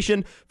of the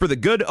station, for the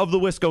good of the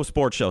Wisco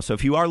Sports Show. So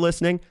if you are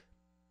listening,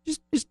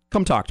 Just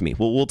come talk to me.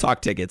 We'll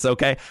talk tickets,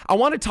 okay? I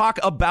want to talk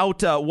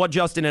about what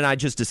Justin and I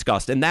just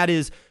discussed, and that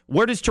is,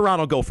 where does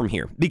Toronto go from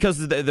here?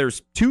 Because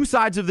there's 2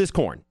 sides of this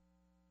coin.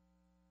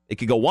 It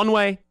could go one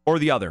way or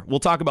the other. We'll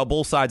talk about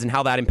both sides and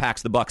how that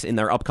impacts the Bucks in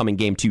their upcoming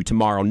Game 2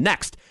 tomorrow.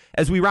 Next,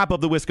 as we wrap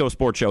up the Wisco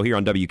Sports Show here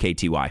on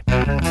WKTY.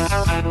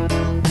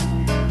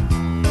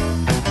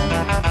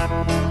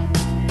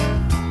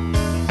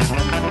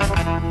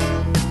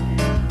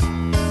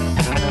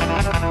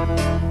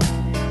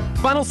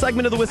 Final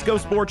segment of the Wisco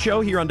Sports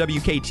Show here on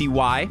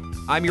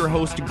WKTY. I'm your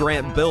host,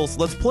 Grant Bills.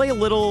 Let's play a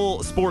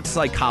little sports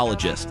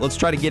psychologist. Let's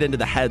try to get into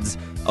the heads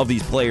of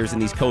these players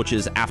and these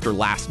coaches after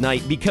last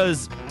night,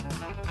 because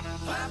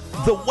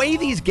the way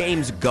these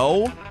games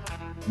go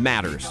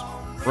matters,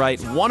 right?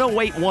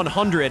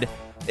 108-100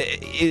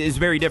 is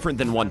very different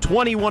than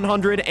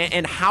 120-100,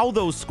 and how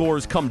those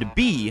scores come to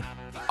be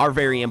are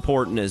very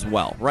important as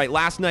well, right?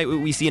 Last night,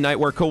 we see a night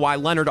where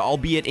Kawhi Leonard,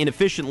 albeit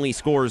inefficiently,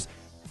 scores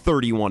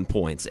 31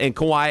 points, and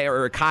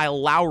Kyle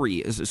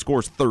Lowry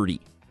scores 30,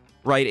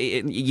 right?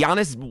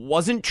 Giannis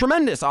wasn't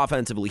tremendous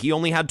offensively. He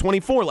only had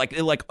 24.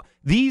 Like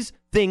these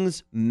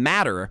things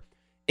matter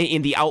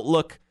in the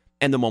outlook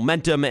and the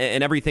momentum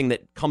and everything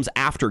that comes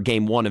after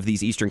Game 1 of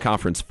these Eastern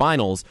Conference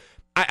Finals.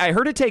 I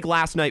heard it take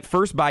last night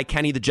first by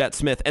Kenny the Jet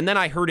Smith, and then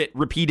I heard it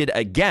repeated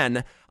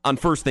again on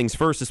First Things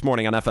First this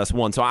morning on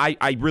FS1, so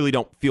I really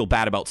don't feel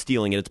bad about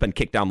stealing it. It's been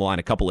kicked down the line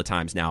a couple of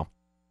times now.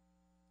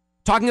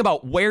 Talking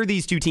about where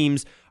these two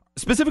teams,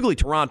 specifically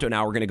Toronto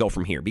now, we're going to go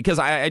from here, because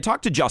I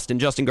talked to Justin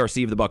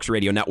Garcia of the Bucks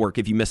Radio Network.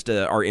 If you missed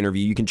our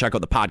interview, you can check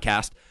out the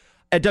podcast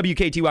at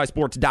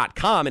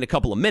WKTYsports.com in a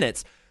couple of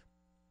minutes.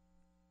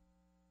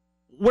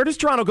 Where does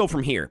Toronto go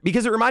from here?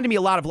 Because it reminded me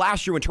a lot of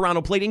last year when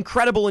Toronto played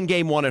incredible in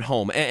Game 1 at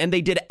home, and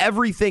they did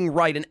everything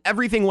right, and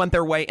everything went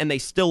their way, and they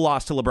still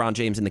lost to LeBron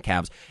James and the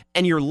Cavs.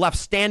 And you're left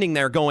standing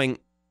there going,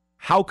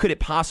 how could it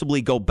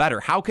possibly go better?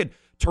 How could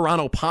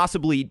Toronto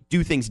possibly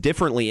do things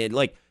differently?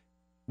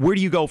 where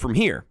do you go from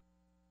here?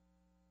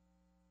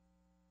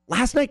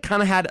 Last night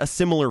kind of had a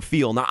similar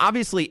feel. Now,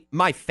 obviously,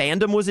 my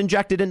fandom was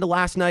injected into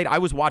last night. I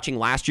was watching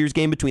last year's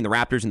game between the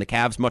Raptors and the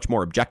Cavs much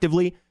more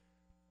objectively.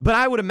 But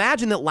I would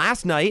imagine that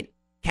last night,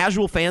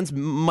 casual fans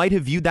might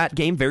have viewed that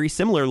game very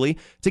similarly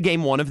to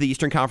Game 1 of the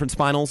Eastern Conference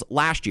Finals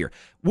last year.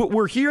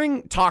 We're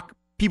hearing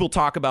people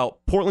talk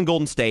about Portland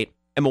Golden State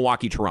and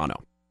Milwaukee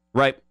Toronto,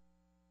 right?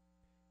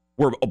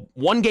 We're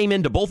one game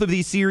into both of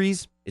these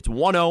series. It's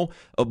 1-0.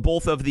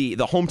 Both of the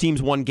home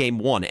teams won Game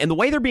 1. And the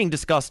way they're being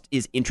discussed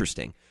is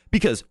interesting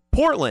because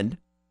Portland,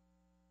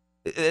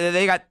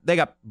 they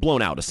got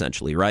blown out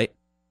essentially, right?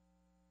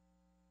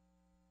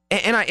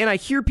 And I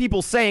hear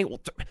people saying,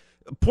 well,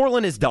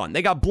 Portland is done.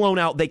 They got blown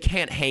out. They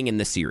can't hang in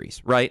this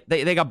series, right?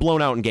 They got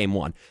blown out in Game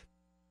 1.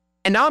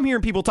 And now I'm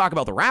hearing people talk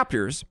about the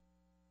Raptors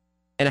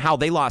and how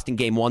they lost in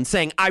Game 1,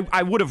 saying,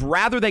 I would have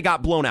rather they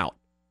got blown out.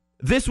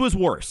 This was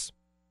worse.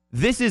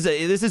 This is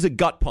a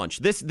gut punch.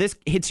 This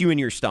hits you in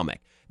your stomach.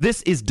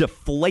 This is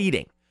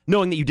deflating.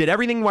 Knowing that you did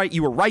everything right,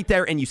 you were right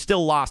there, and you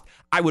still lost.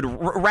 I would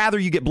rather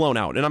you get blown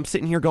out. And I'm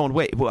sitting here going,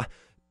 wait,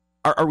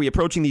 are we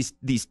approaching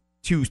these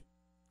two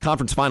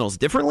conference finals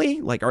differently?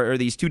 Like, are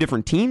these two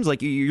different teams?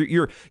 Like,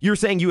 you're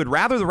saying you would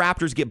rather the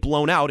Raptors get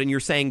blown out, and you're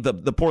saying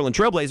the Portland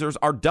Trailblazers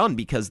are done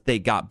because they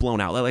got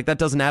blown out. Like, that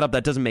doesn't add up.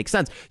 That doesn't make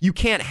sense. You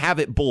can't have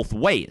it both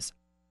ways.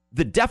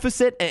 The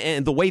deficit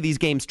and the way these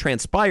games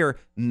transpire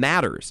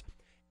matters.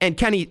 And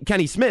Kenny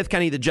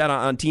the Jet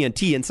on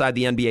TNT inside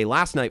the NBA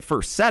last night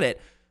first said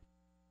it.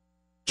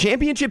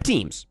 Championship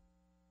teams,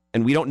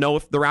 and we don't know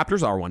if the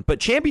Raptors are one, but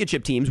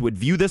championship teams would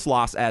view this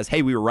loss as,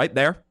 hey, we were right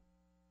there.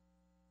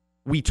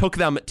 We took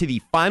them to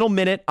the final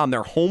minute on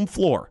their home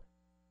floor.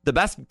 The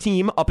best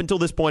team up until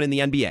this point in the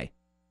NBA.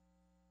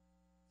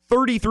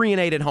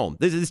 33-8 at home.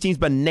 This team's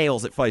been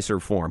nails at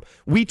Fiserv Forum.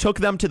 We took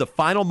them to the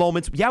final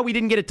moments. Yeah, we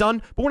didn't get it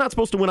done, but we're not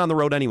supposed to win on the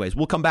road anyways.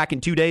 We'll come back in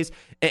 2 days,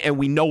 and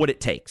we know what it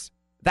takes.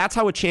 That's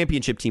how a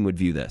championship team would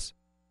view this.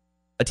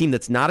 A team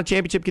that's not a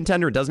championship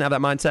contender, doesn't have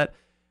that mindset,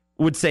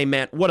 would say,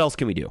 man, what else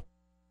can we do?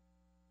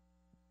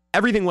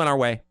 Everything went our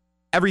way.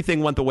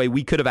 Everything went the way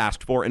we could have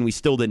asked for, and we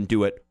still didn't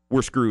do it.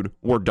 We're screwed.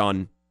 We're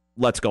done.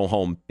 Let's go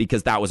home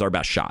because that was our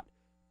best shot.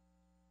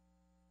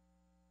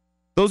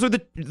 Those are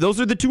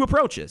the two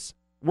approaches.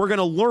 We're going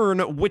to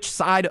learn which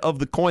side of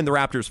the coin the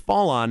Raptors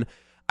fall on,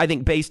 I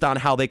think, based on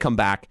how they come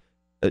back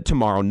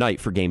tomorrow night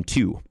for Game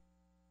 2.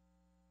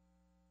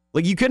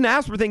 Like, you couldn't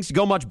ask for things to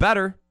go much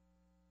better.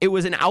 It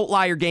was an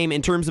outlier game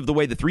in terms of the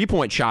way the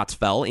three-point shots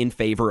fell in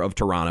favor of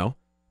Toronto.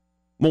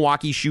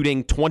 Milwaukee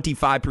shooting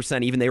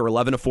 25% even. They were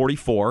 11 of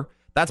 44.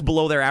 That's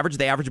below their average.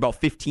 They average about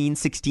 15,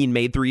 16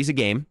 made threes a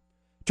game.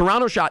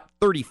 Toronto shot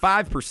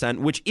 35%,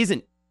 which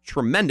isn't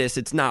tremendous.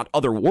 It's not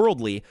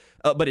otherworldly,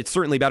 but it's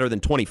certainly better than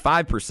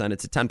 25%.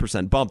 It's a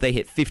 10% bump. They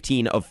hit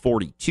 15 of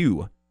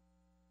 42.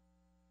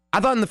 I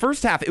thought in the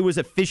first half it was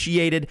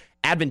officiated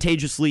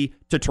advantageously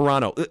to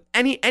Toronto.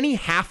 Any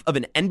half of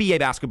an NBA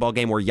basketball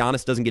game where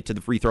Giannis doesn't get to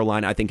the free throw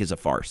line, I think, is a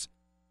farce.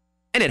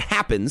 And it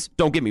happens,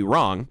 don't get me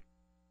wrong.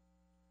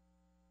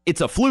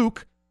 It's a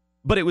fluke,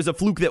 but it was a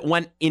fluke that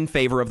went in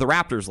favor of the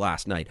Raptors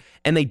last night,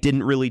 and they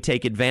didn't really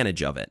take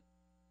advantage of it.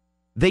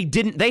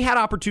 They had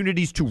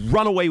opportunities to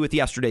run away with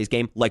yesterday's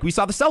game, like we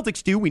saw the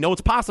Celtics do. We know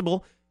it's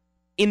possible.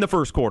 In the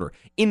first quarter,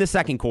 in the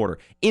second quarter,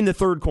 in the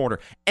third quarter.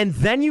 And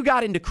then you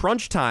got into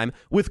crunch time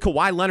with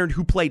Kawhi Leonard,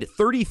 who played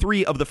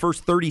 33 of the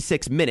first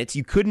 36 minutes.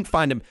 You couldn't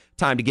find him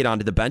time to get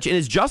onto the bench. And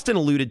as Justin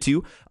alluded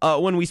to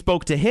when we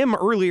spoke to him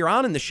earlier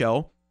on in the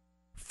show,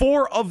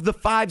 4 of the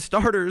 5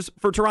 starters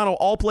for Toronto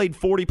all played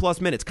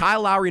 40-plus minutes.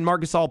 Kyle Lowry and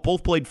Marc Gasol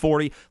both played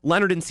 40.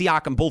 Leonard and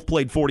Siakam both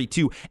played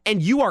 42.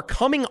 And you are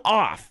coming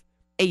off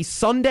a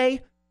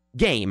Sunday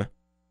game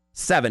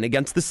 7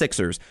 against the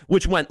Sixers,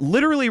 which went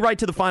literally right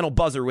to the final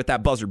buzzer with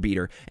that buzzer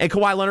beater. And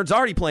Kawhi Leonard's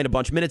already playing a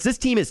bunch of minutes. This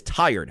team is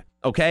tired,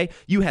 okay?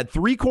 You had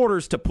 3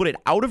 quarters to put it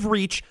out of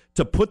reach,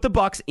 to put the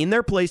Bucks in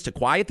their place, to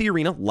quiet the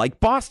arena like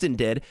Boston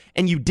did,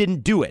 and you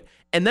didn't do it.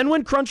 And then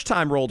when crunch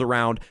time rolled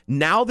around,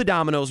 now the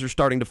dominoes are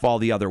starting to fall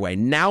the other way.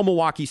 Now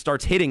Milwaukee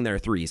starts hitting their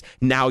threes.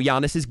 Now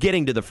Giannis is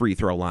getting to the free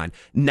throw line.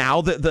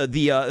 Now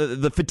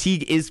the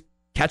fatigue is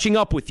catching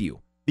up with you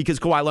because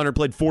Kawhi Leonard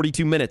played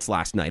 42 minutes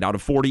last night out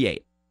of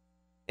 48.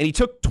 And he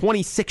took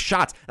 26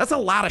 shots. That's a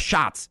lot of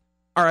shots,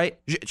 all right?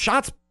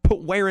 Shots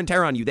put wear and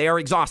tear on you. They are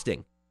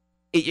exhausting.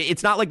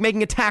 It's not like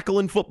making a tackle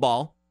in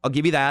football. I'll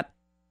give you that.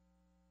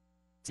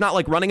 It's not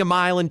like running a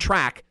mile in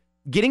track.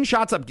 Getting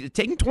shots up,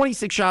 taking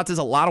 26 shots is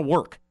a lot of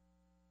work.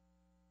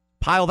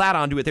 Pile that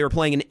onto it. They were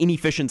playing an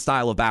inefficient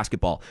style of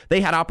basketball.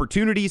 They had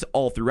opportunities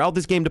all throughout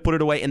this game to put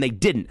it away, and they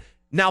didn't.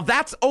 Now,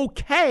 that's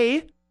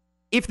okay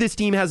if this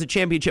team has a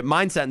championship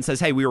mindset and says,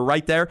 hey, we were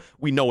right there.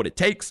 We know what it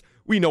takes.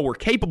 We know we're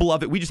capable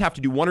of it. We just have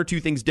to do 1 or 2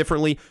 things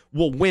differently.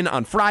 We'll win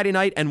on Friday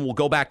night, and we'll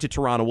go back to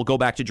Toronto. We'll go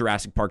back to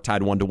Jurassic Park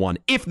tied 1-1.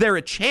 If they're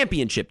a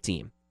championship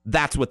team,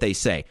 that's what they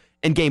say.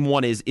 And Game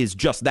 1 is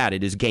just that.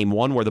 It is Game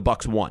 1 where the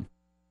Bucks won.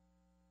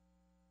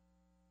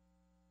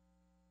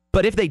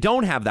 But if they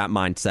don't have that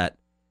mindset,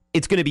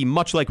 it's going to be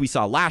much like we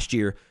saw last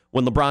year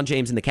when LeBron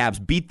James and the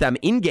Cavs beat them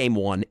in Game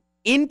 1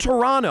 in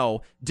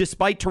Toronto,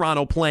 despite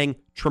Toronto playing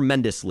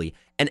tremendously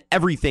and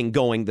everything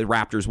going the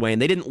Raptors' way.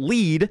 And they didn't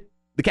lead.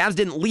 The Cavs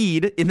didn't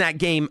lead in that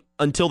game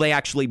until they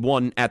actually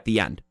won at the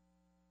end.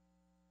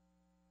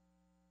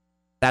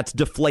 That's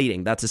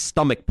deflating. That's a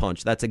stomach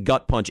punch. That's a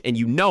gut punch. And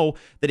you know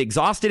that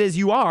exhausted as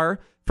you are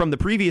from the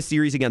previous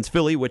series against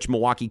Philly, which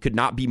Milwaukee could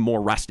not be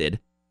more rested,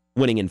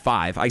 winning in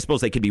 5. I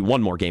suppose they could be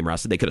one more game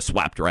rested. They could have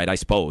swept, right? I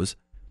suppose.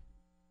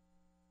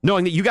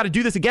 Knowing that you got to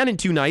do this again in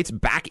 2 nights,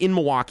 back in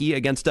Milwaukee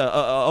against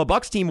a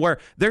Bucks team where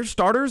their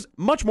starters,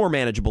 much more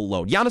manageable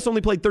load. Giannis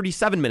only played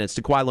 37 minutes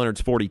to Kawhi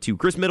Leonard's 42.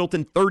 Chris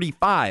Middleton,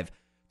 35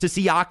 to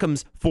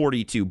Siakam's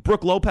 42.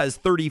 Brook Lopez,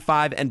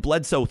 35, and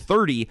Bledsoe,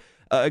 30,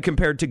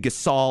 compared to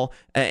Gasol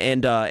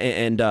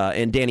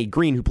and Danny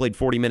Green, who played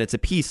 40 minutes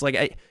apiece.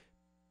 The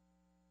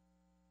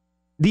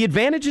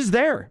advantage is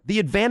there. The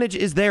advantage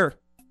is there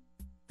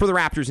for the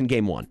Raptors in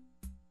Game 1.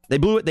 They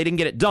blew it. They didn't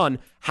get it done.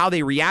 How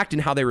they react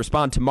and how they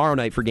respond tomorrow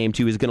night for Game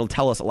 2 is going to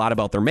tell us a lot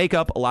about their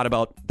makeup, a lot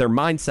about their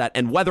mindset,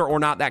 and whether or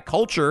not that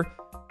culture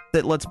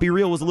that, let's be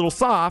real, was a little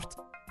soft,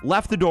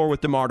 left the door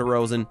with DeMar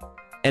DeRozan,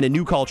 and a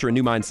new culture, a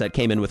new mindset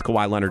came in with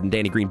Kawhi Leonard and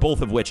Danny Green,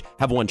 both of which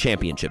have won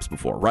championships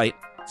before, right?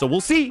 So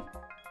we'll see.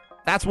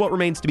 That's what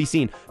remains to be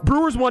seen.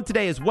 Brewers won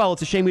today as well.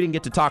 It's a shame we didn't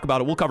get to talk about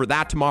it. We'll cover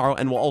that tomorrow,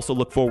 and we'll also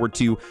look forward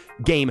to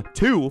Game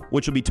 2,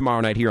 which will be tomorrow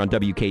night here on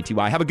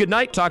WKTY. Have a good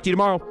night. Talk to you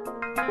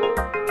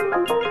tomorrow.